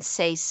 She didn't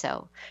say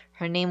so.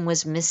 Her name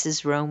was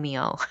Mrs.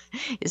 Romeo.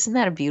 Isn't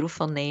that a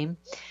beautiful name?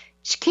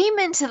 She came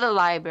into the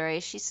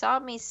library. She saw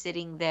me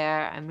sitting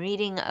there. I'm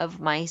reading Of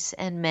Mice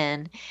and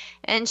Men.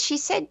 And she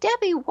said,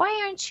 "Debbie,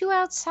 why aren't you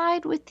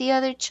outside with the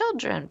other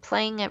children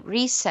playing at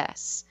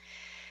recess?"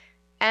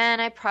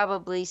 And I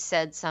probably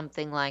said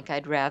something like,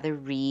 I'd rather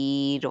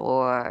read,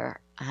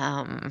 or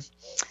I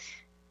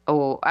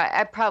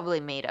probably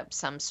made up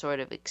some sort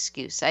of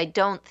excuse. I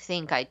don't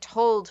think I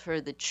told her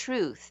the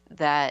truth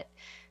that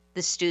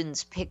the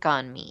students pick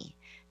on me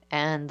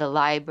and the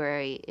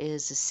library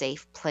is a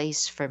safe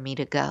place for me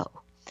to go.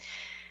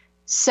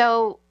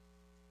 So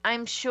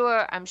I'm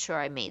sure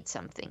I made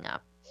something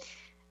up.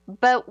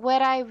 But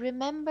what I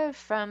remember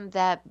from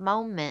that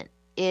moment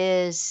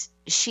is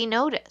she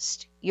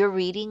noticed, "You're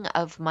reading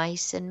Of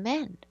Mice and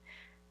Men.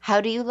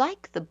 How do you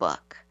like the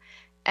book?"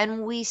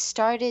 And we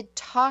started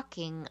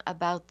talking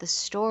about the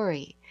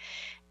story.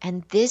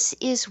 And this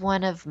is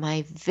one of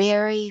my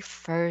very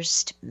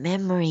first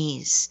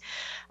memories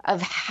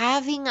of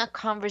having a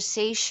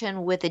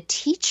conversation with a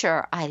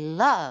teacher I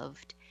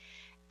loved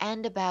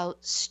and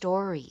about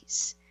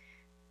stories.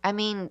 I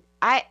mean,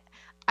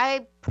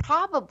 I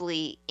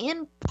probably,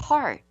 in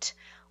part,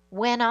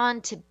 went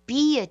on to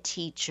be a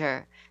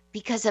teacher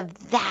because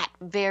of that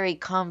very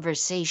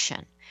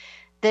conversation,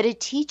 that a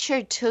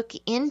teacher took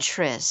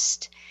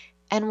interest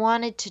and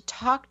wanted to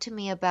talk to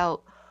me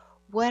about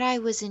what I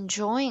was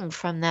enjoying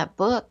from that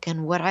book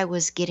and what I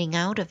was getting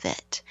out of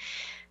it.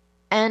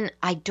 And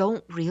I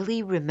don't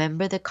really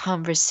remember the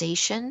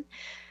conversation,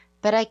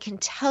 but I can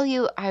tell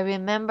you I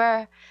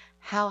remember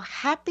how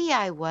happy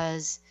I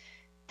was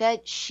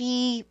that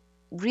she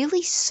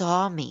really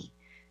saw me,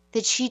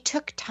 that she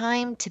took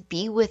time to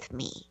be with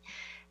me,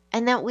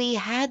 and that we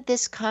had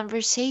this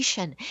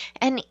conversation.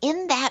 And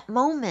in that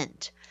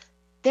moment,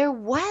 there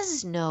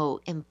was no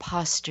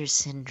imposter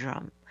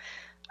syndrome.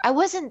 I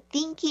wasn't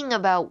thinking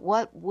about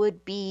what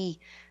would be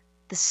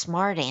the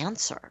smart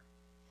answer.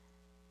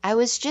 I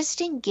was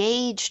just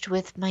engaged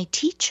with my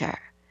teacher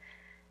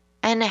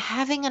and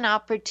having an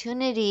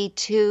opportunity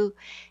to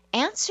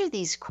answer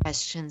these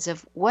questions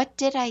of what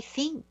did I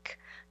think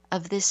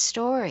of this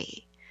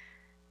story?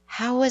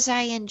 How was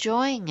I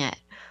enjoying it?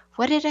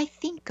 What did I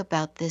think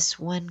about this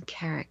one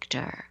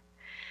character?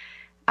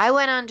 I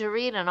went on to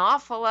read an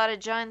awful lot of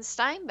John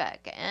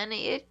Steinbeck, and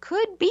it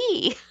could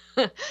be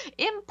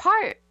in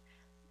part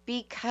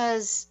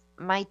because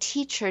my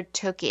teacher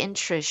took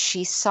interest.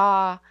 She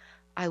saw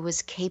I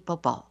was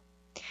capable.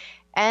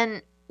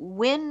 And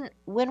when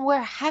we're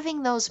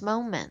having those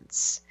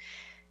moments,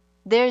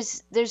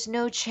 there's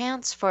no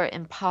chance for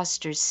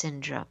imposter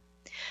syndrome.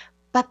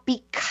 But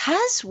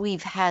because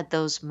we've had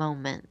those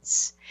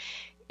moments,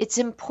 it's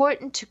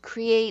important to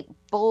create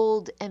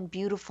bold and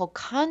beautiful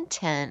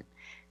content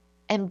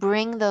and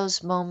bring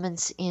those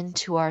moments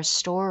into our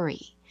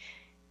story,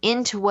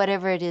 into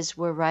whatever it is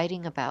we're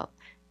writing about,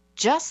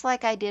 just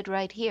like I did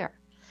right here.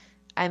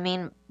 I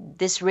mean,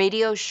 this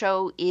radio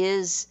show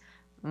is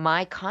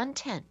my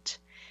content,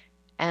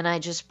 and I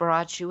just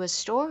brought you a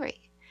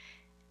story.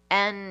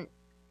 And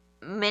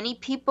many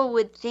people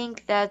would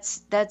think that's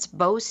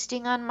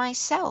boasting on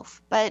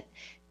myself, but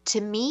to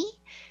me,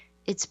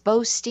 it's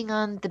boasting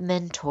on the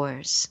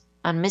mentors,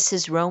 on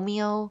Mrs.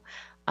 Romeo,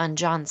 on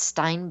John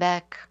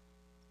Steinbeck,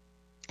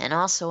 and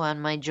also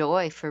on my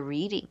joy for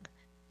reading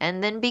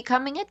and then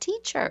becoming a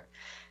teacher,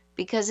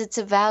 because it's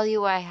a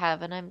value I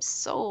have, and I'm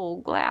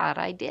so glad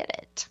I did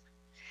it.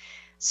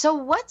 So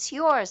what's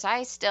yours?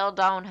 I still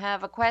don't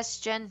have a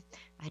question.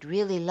 I'd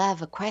really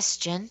love a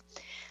question.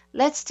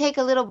 Let's take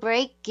a little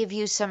break, give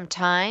you some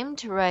time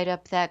to write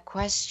up that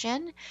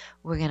question.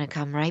 We're going to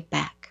come right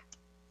back.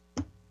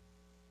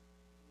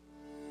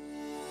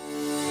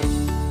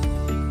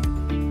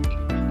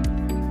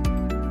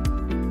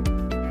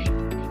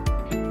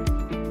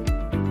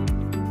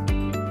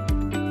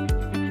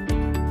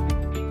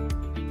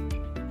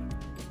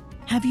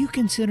 Have you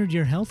considered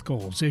your health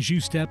goals as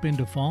you step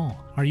into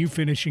fall? Are you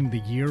finishing the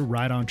year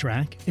right on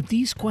track? If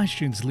these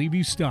questions leave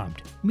you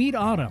stumped, meet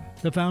Autumn,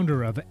 the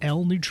founder of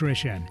L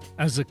Nutrition.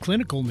 As a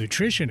clinical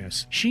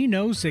nutritionist, she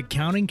knows that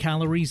counting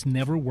calories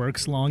never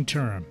works long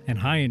term, and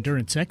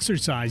high-endurance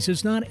exercise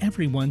is not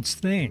everyone's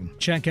thing.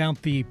 Check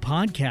out the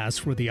podcast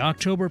for the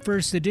October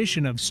 1st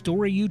edition of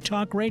Story U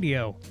Talk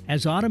Radio,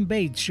 as Autumn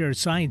Bates shares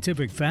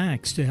scientific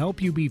facts to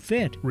help you be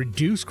fit,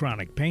 reduce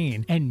chronic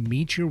pain, and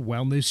meet your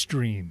wellness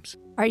dreams.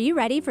 Are you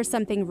ready for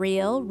something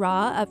real,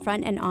 raw,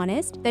 upfront, and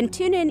honest? Then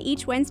tune in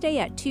each Wednesday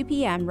at 2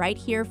 p.m. right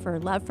here for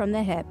Love from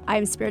the Hip. I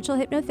am spiritual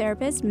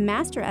hypnotherapist,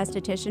 master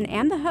esthetician,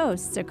 and the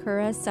host,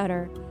 Sakura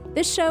Sutter.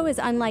 This show is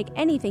unlike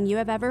anything you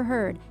have ever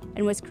heard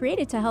and was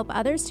created to help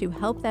others to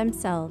help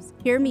themselves.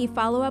 Hear me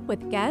follow up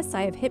with guests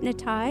I have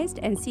hypnotized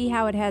and see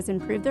how it has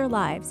improved their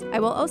lives. I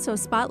will also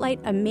spotlight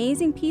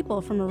amazing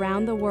people from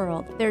around the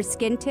world, their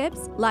skin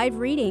tips, live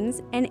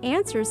readings, and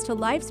answers to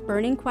life's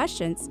burning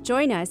questions.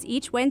 Join us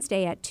each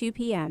Wednesday at 2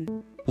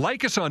 p.m.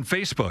 Like us on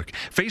Facebook,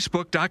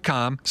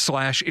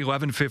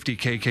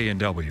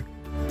 facebook.com/1150kknw.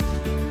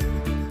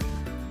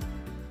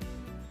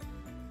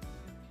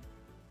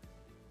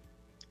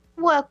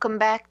 Welcome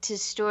back to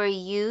Story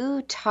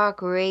U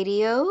Talk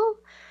Radio.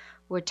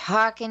 We're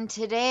talking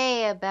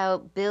today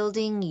about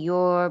building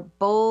your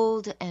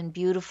bold and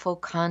beautiful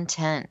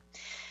content.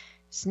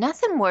 There's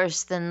nothing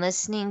worse than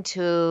listening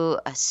to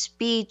a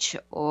speech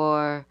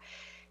or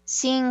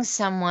seeing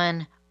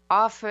someone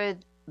offer a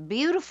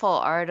beautiful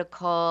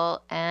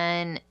article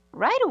and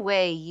right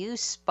away you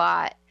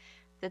spot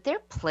that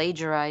they're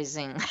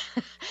plagiarizing.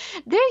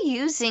 They're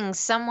using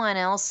someone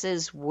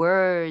else's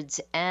words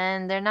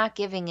and they're not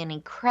giving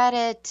any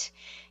credit.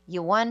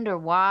 You wonder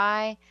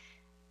why.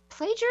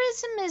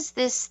 Plagiarism is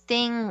this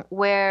thing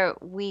where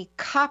we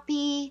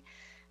copy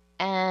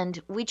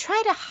and we try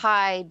to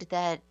hide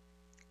that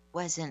it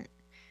wasn't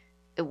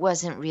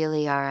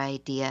really our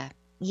idea.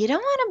 You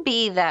don't want to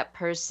be that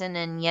person,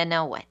 and you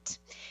know it.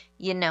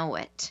 You know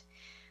it.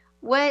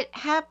 What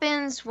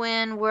happens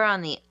when we're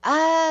on the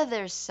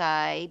other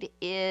side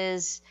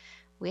is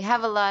we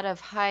have a lot of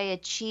high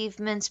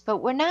achievements, but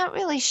we're not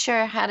really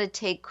sure how to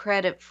take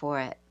credit for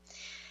it.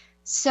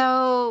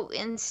 So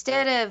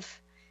instead of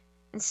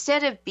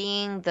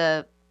being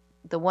the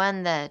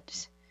one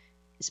that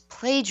is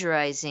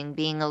plagiarizing,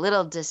 being a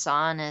little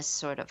dishonest,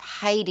 sort of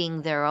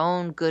hiding their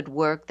own good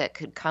work that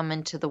could come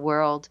into the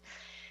world,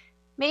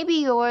 maybe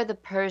you're the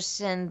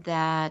person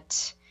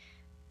that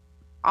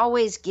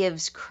always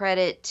gives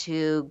credit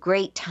to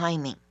great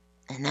timing,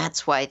 and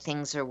that's why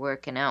things are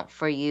working out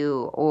for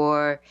you.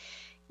 Or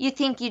you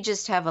think you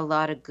just have a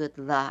lot of good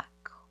luck.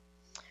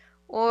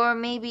 Or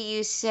maybe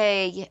you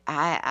say,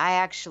 I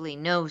actually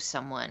know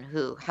someone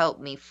who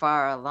helped me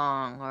far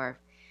along. Or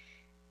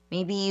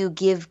Maybe you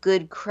give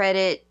good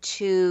credit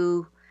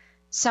to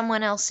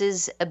someone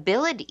else's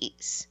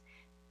abilities.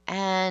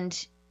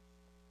 And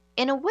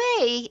in a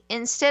way,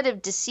 instead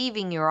of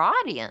deceiving your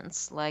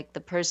audience, like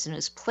the person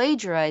who's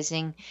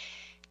plagiarizing,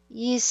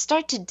 you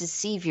start to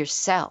deceive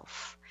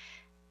yourself.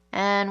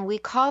 And we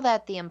call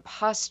that the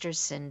imposter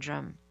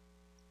syndrome.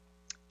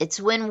 It's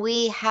when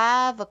we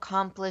have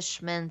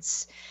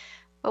accomplishments,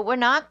 but we're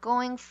not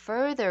going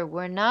further.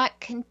 We're not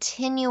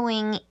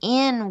continuing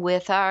in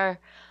with our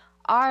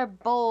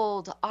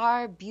bold,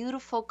 our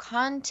beautiful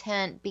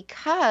content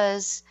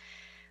because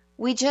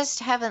we just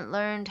haven't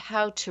learned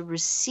how to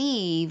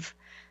receive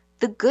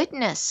the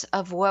goodness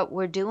of what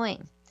we're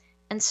doing.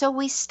 And so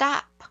we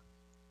stop.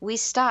 We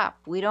stop.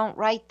 We don't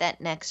write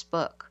that next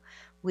book.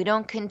 We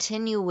don't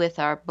continue with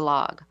our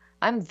blog.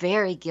 I'm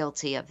very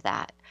guilty of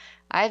that.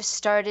 I've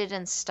started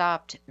and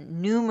stopped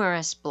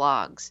numerous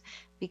blogs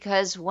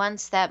because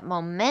once that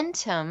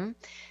momentum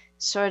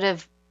sort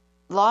of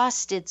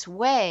lost its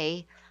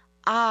way,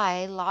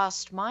 I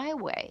lost my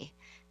way.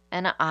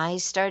 And I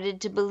started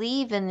to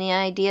believe in the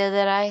idea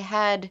that I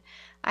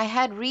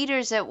had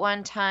readers at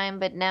one time,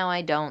 but now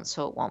I don't,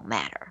 so it won't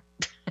matter.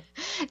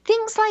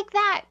 Things like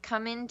that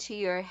come into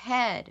your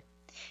head.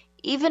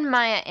 Even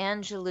Maya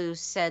Angelou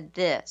said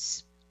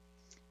this.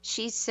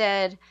 She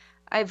said,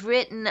 I've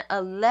written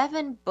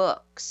 11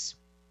 books,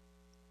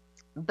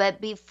 but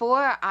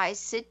before I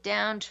sit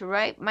down to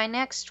write my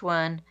next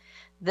one,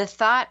 the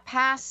thought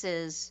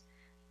passes,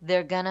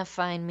 they're gonna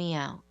find me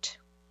out.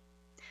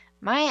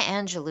 Maya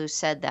Angelou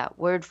said that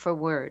word for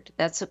word.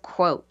 That's a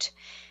quote.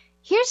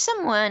 Here's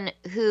someone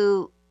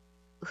who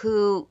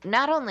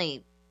not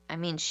only,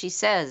 she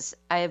says,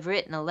 I have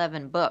written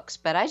 11 books,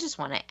 but I just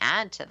want to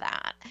add to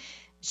that.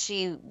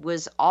 She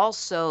was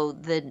also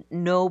the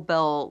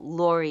Nobel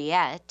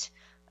laureate,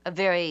 a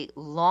very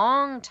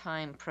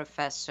long-time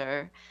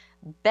professor,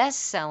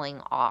 best-selling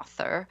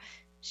author.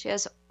 She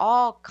has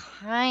all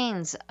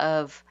kinds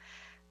of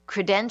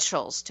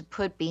credentials to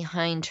put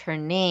behind her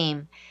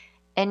name,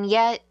 and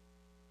yet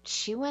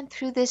she went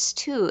through this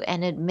too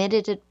and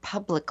admitted it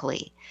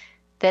publicly,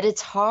 that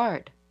it's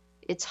hard.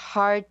 It's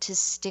hard to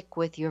stick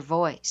with your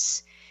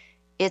voice.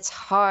 It's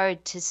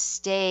hard to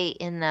stay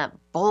in that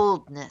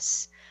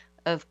boldness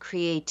of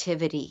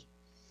creativity.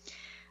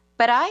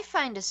 But I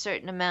find a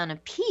certain amount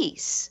of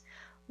peace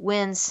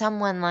when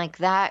someone like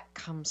that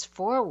comes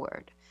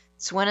forward.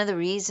 It's one of the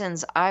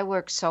reasons I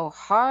work so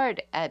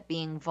hard at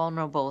being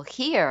vulnerable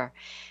here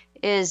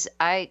is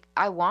I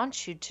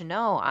want you to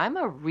know I'm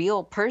a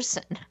real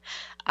person.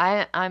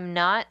 I'm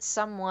not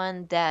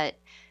someone that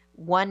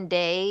one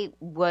day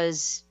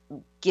was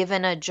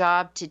given a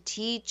job to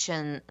teach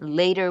and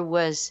later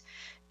was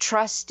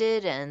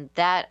trusted, and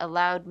that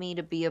allowed me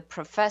to be a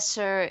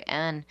professor,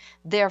 and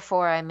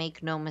therefore I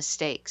make no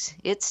mistakes.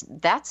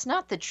 That's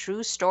not the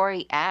true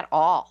story at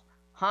all.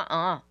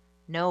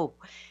 No.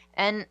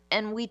 And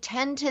we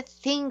tend to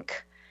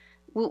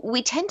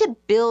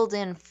build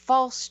in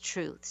false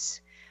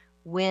truths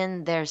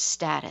when there's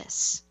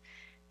status.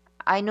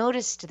 I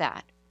noticed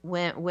that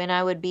when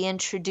I would be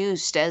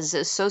introduced as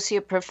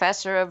associate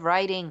professor of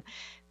writing,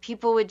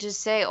 people would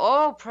just say,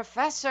 "Oh,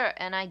 professor,"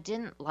 and I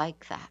didn't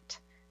like that.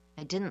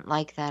 I didn't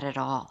like that at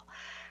all.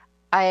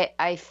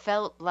 I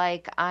felt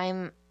like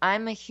I'm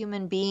a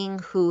human being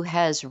who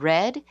has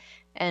read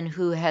and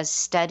who has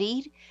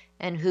studied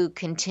and who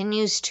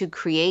continues to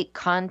create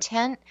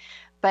content,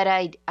 but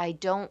I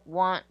don't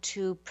want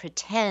to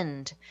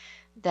pretend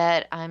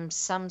that I'm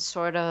some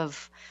sort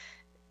of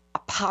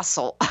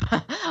apostle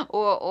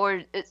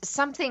or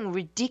something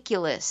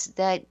ridiculous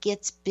that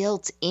gets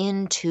built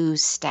into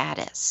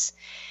status.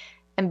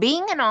 And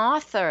being an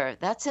author,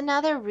 that's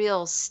another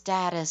real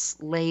status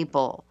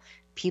label.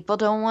 People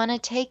don't want to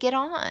take it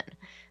on.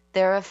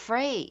 They're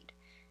afraid.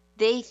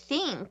 They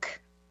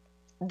think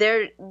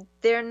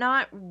they're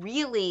not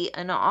really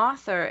an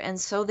author, and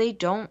so they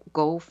don't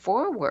go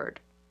forward.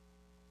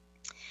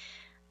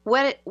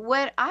 What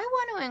I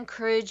want to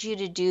encourage you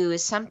to do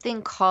is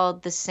something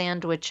called the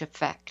sandwich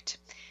effect.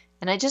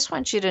 And I just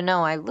want you to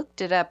know, I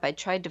looked it up. I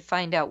tried to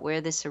find out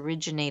where this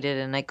originated,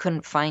 and I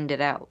couldn't find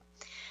it out.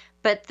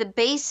 But the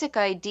basic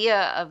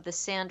idea of the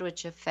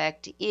sandwich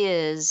effect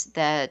is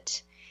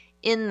that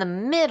in the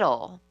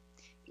middle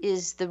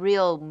is the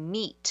real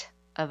meat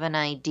of an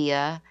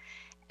idea,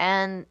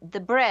 and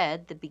the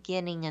bread, the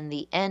beginning and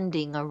the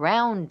ending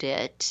around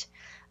it,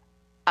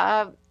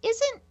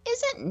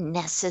 isn't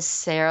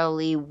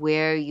necessarily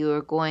where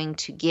you're going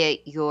to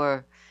get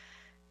your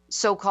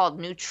so-called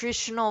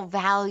nutritional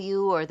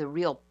value or the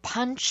real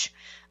punch,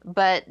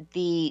 but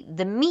the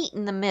meat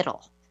in the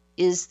middle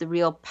is the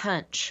real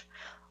punch.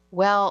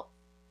 Well,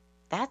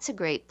 that's a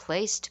great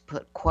place to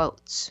put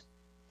quotes.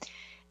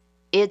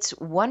 It's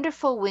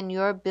wonderful when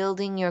you're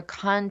building your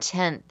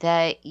content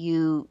that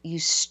you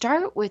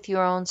start with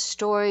your own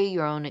story,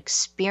 your own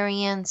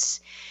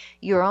experience,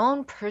 your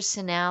own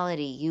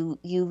personality.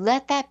 You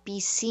let that be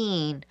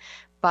seen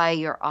by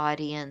your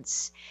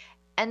audience,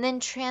 and then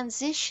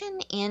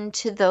transition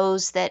into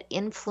those that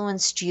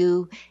influenced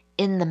you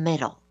in the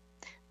middle,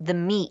 the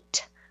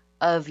meat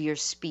of your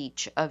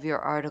speech, of your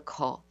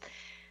article.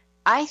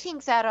 I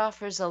think that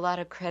offers a lot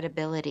of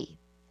credibility.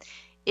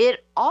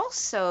 It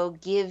also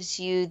gives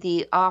you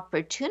the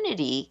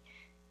opportunity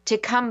to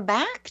come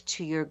back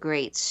to your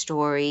great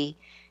story,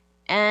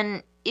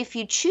 and if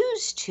you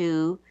choose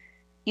to,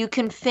 you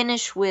can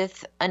finish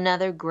with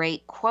another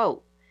great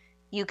quote.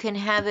 You can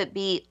have it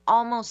be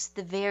almost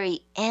the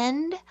very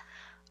end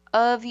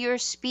of your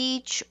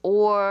speech,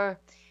 or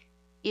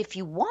if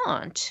you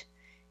want,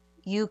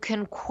 you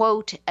can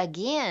quote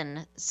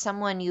again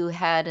someone you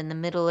had in the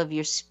middle of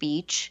your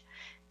speech.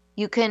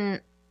 You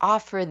can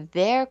offer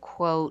their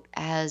quote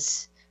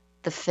as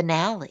the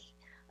finale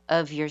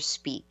of your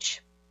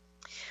speech.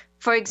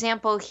 For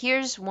example,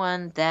 here's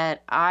one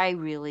that I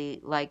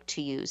really like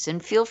to use,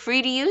 and feel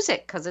free to use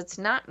it because it's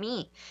not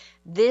me.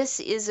 This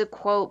is a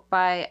quote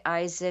by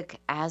Isaac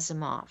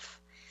Asimov.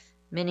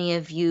 Many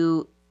of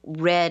you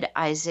read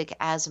Isaac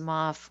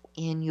Asimov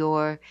in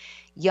your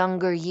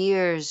younger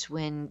years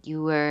when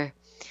you were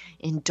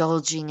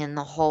indulging in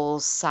the whole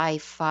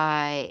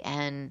sci-fi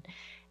and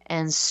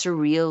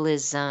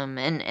surrealism,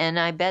 and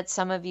I bet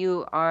some of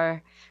you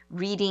are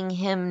reading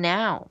him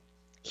now.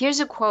 Here's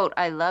a quote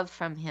I love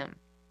from him.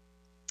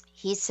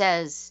 He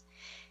says,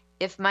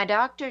 "If my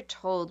doctor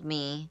told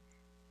me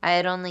I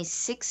had only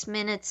 6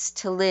 minutes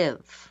to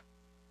live,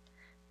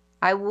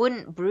 I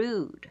wouldn't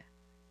brood.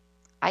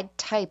 I'd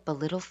type a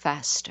little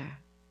faster."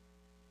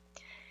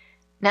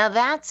 Now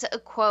that's a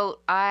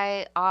quote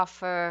I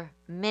offer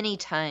many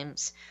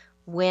times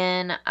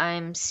when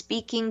I'm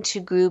speaking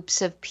to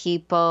groups of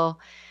people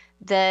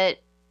that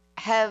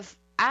have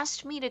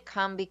asked me to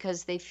come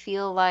because they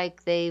feel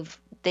like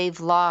they've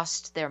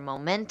lost their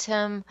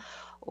momentum,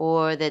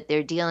 or that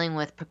they're dealing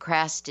with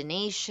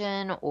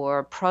procrastination,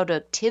 or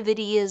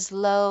productivity is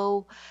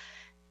low.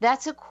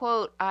 That's a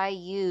quote I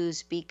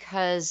use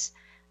because,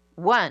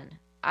 one,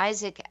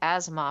 Isaac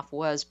Asimov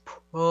was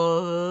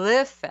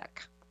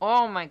prolific.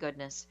 Oh my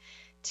goodness.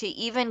 To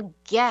even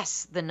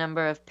guess the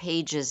number of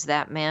pages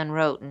that man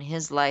wrote in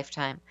his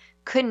lifetime,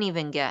 couldn't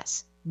even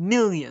guess.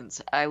 Millions.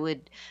 I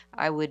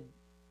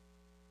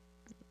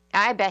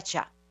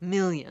betcha,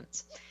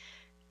 millions.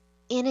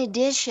 In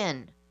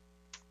addition,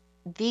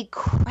 the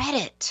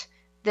credit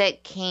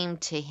that came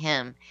to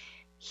him,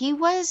 he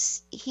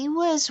was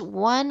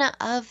one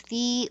of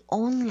the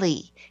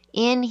only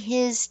in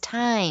his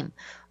time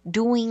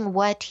doing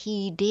what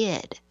he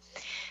did.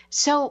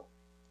 So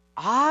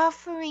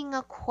offering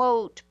a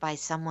quote by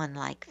someone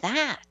like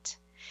that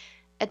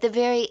at the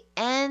very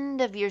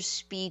end of your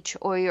speech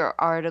or your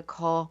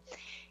article,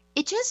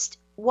 it just,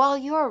 while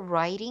you're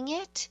writing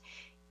it,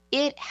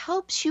 it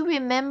helps you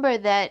remember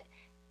that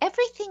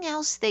everything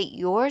else that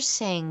you're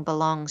saying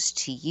belongs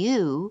to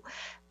you,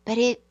 but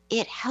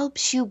it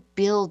helps you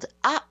build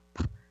up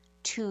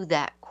to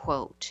that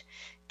quote,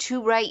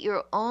 to write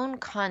your own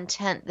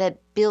content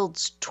that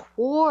builds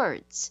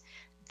towards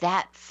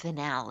that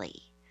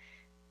finale.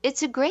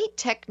 It's a great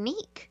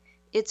technique.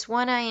 It's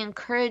one I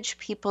encourage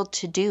people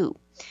to do.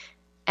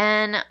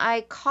 And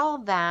I call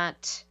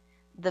that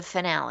the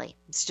finale.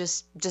 It's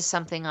just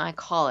something I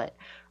call it.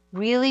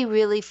 Really,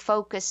 really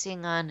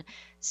focusing on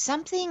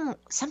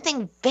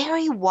something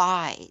very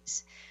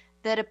wise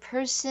that a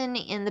person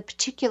in the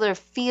particular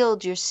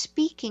field you're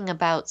speaking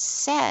about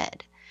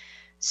said,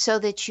 so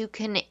that you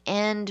can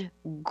end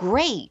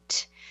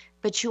great,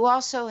 but you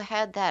also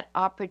had that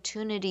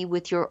opportunity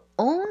with your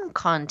own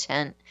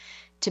content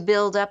to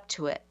build up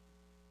to it.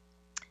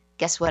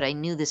 Guess what? I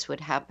knew this would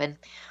happen.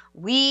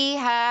 We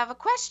have a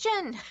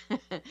question.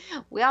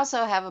 We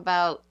also have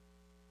about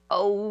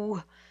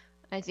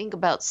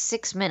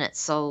 6 minutes.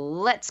 So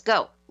let's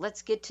go.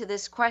 Let's get to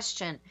this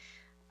question.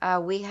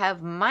 We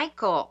have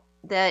Michael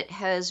that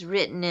has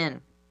written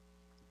in.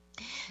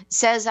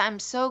 Says, "I'm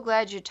so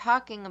glad you're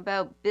talking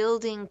about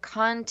building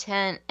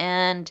content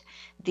and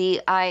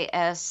the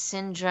IS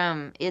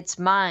syndrome. It's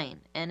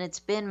mine, and it's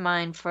been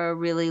mine for a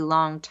really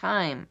long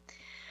time.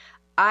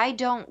 I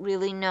don't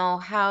really know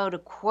how to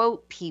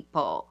quote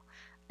people.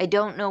 I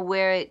don't know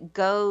where it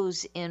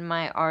goes in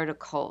my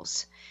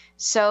articles.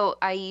 So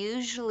I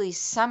usually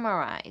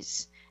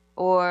summarize,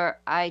 or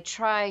I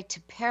try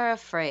to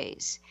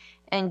paraphrase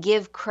and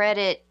give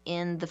credit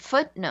in the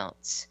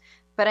footnotes,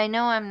 but I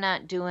know I'm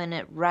not doing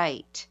it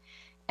right.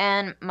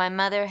 And my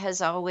mother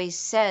has always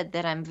said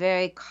that I'm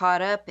very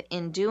caught up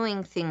in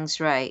doing things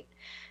right.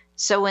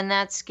 So when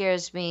that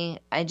scares me,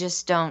 I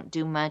just don't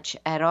do much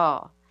at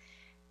all.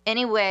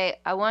 Anyway,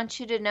 I want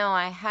you to know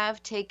I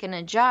have taken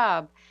a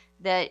job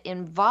that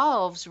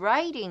involves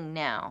writing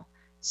now.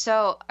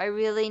 So I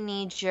really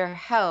need your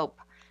help.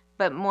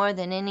 But more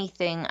than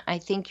anything, I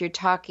think you're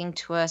talking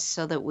to us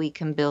so that we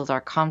can build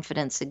our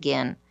confidence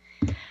again."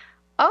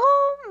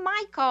 Oh,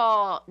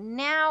 Michael,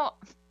 now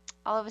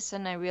all of a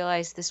sudden I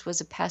realized this was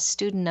a past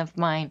student of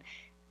mine.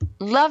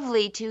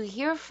 Lovely to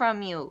hear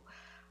from you.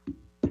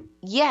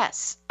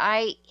 Yes,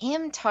 I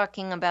am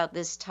talking about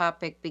this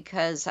topic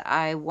because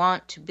I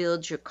want to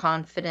build your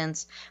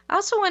confidence. I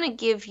also want to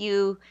give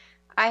you,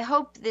 I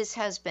hope this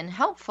has been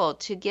helpful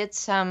to get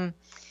some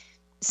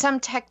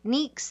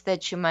techniques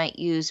that you might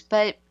use,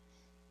 but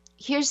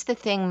here's the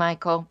thing,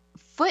 Michael.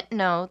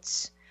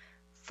 Footnotes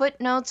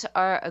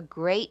are a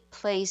great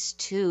place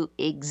to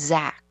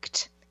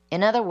exact.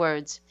 In other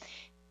words,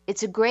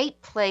 it's a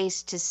great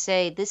place to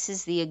say, this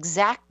is the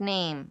exact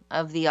name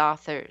of the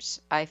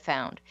authors I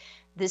found.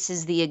 This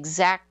is the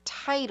exact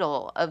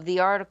title of the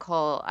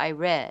article I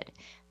read.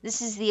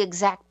 This is the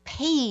exact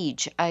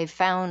page I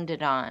found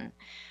it on.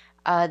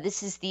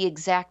 This is the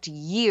exact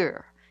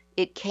year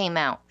it came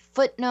out.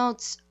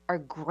 Footnotes are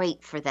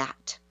great for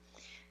that.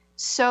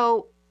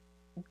 So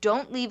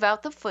don't leave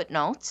out the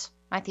footnotes.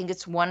 I think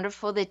it's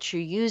wonderful that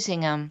you're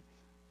using them.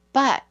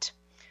 But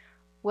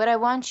what I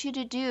want you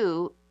to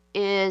do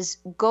is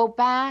go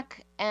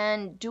back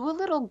and do a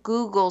little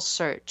Google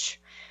search.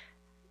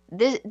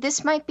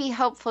 This might be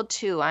helpful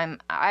too.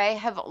 I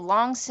have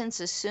long since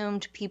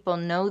assumed people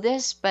know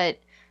this, but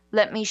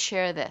let me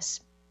share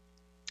this.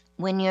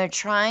 When you're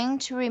trying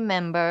to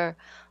remember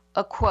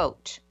a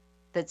quote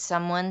that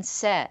someone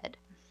said,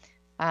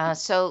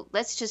 so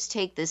let's just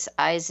take this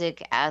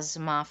Isaac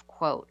Asimov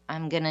quote.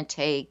 I'm gonna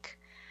take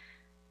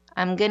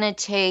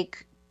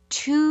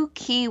 2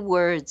 key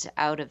words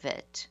out of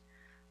it.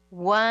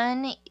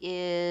 One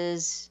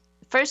is,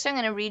 first I'm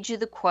going to read you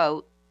the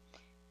quote,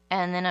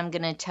 and then I'm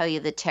going to tell you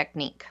the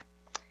technique.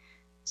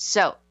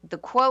 So the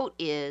quote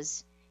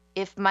is,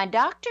 if my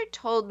doctor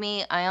told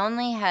me I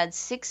only had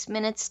 6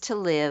 minutes to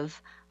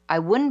live, I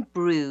wouldn't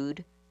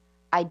brood,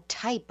 I'd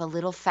type a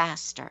little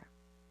faster.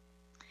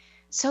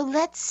 So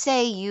let's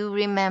say you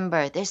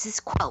remember, there's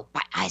this quote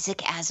by Isaac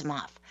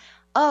Asimov.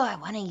 Oh, I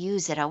want to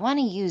use it.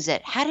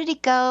 How did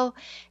it go?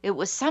 It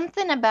was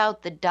something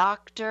about the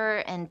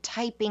doctor and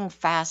typing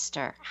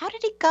faster. How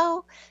did it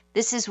go?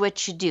 This is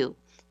what you do.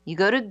 You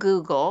go to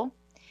Google,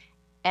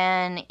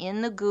 and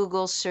in the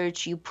Google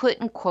search, you put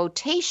in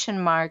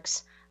quotation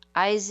marks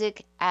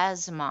Isaac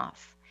Asimov,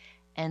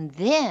 and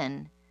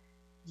then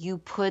you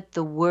put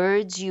the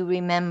words you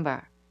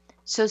remember.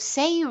 So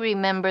say you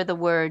remember the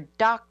word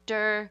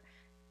doctor,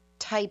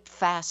 type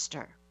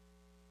faster.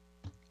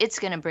 It's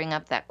going to bring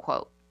up that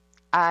quote.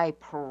 I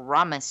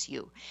promise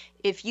you,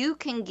 if you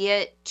can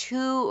get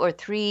 2 or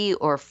 3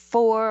 or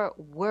 4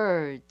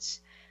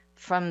 words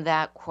from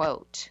that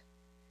quote,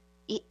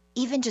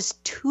 even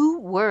just 2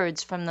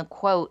 words from the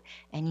quote,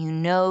 and you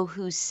know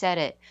who said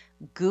it,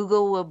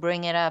 Google will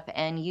bring it up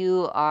and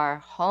you are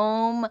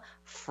home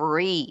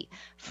free.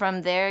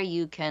 From there,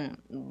 you can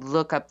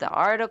look up the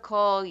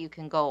article, you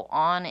can go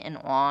on and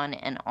on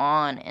and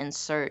on and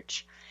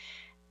search.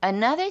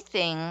 Another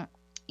thing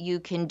you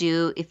can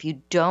do if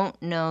you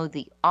don't know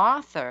the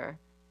author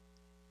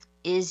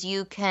is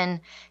you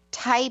can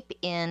type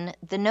in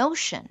the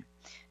notion.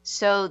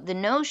 So the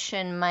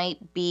notion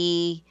might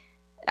be,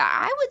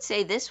 I would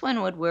say this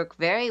one would work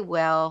very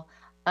well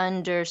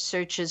under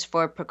searches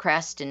for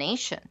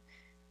procrastination,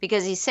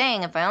 because he's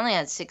saying if I only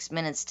had 6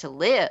 minutes to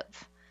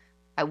live,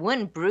 I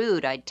wouldn't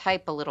brood, I'd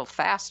type a little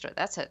faster.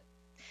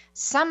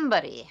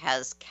 Somebody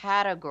has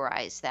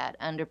categorized that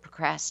under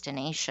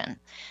procrastination.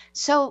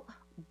 So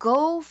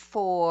go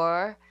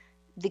for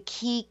the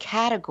key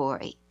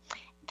category,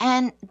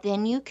 and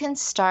then you can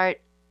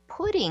start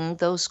putting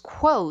those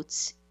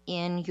quotes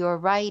in your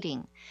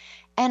writing.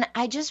 And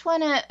I just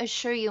want to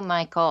assure you,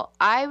 Michael,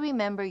 I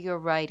remember your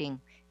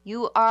writing.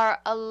 You are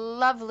a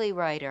lovely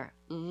writer,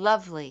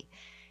 lovely.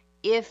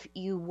 If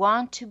you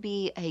want to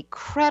be a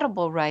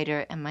credible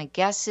writer, and my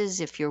guess is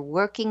if you're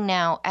working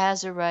now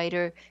as a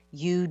writer,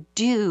 you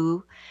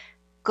do,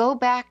 go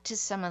back to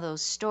some of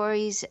those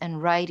stories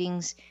and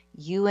writings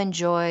you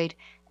enjoyed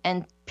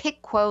and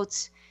pick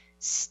quotes,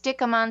 stick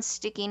them on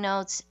sticky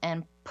notes,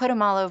 and put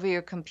them all over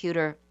your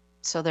computer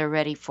so they're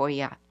ready for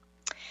you.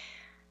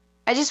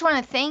 I just want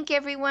to thank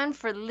everyone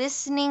for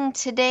listening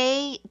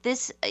today.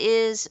 This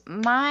is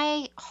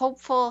my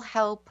hopeful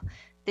help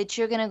that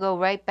you're going to go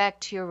right back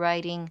to your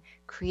writing,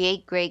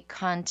 create great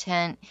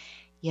content.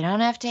 You don't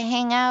have to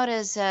hang out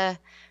as a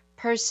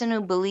person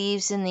who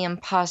believes in the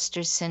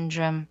imposter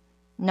syndrome.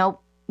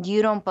 Nope,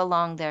 you don't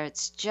belong there.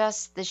 It's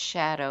just the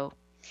shadow.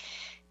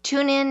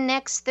 Tune in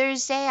next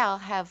Thursday. I'll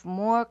have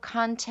more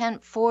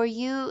content for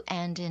you.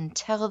 And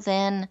until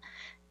then,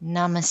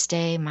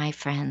 namaste, my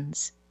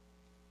friends.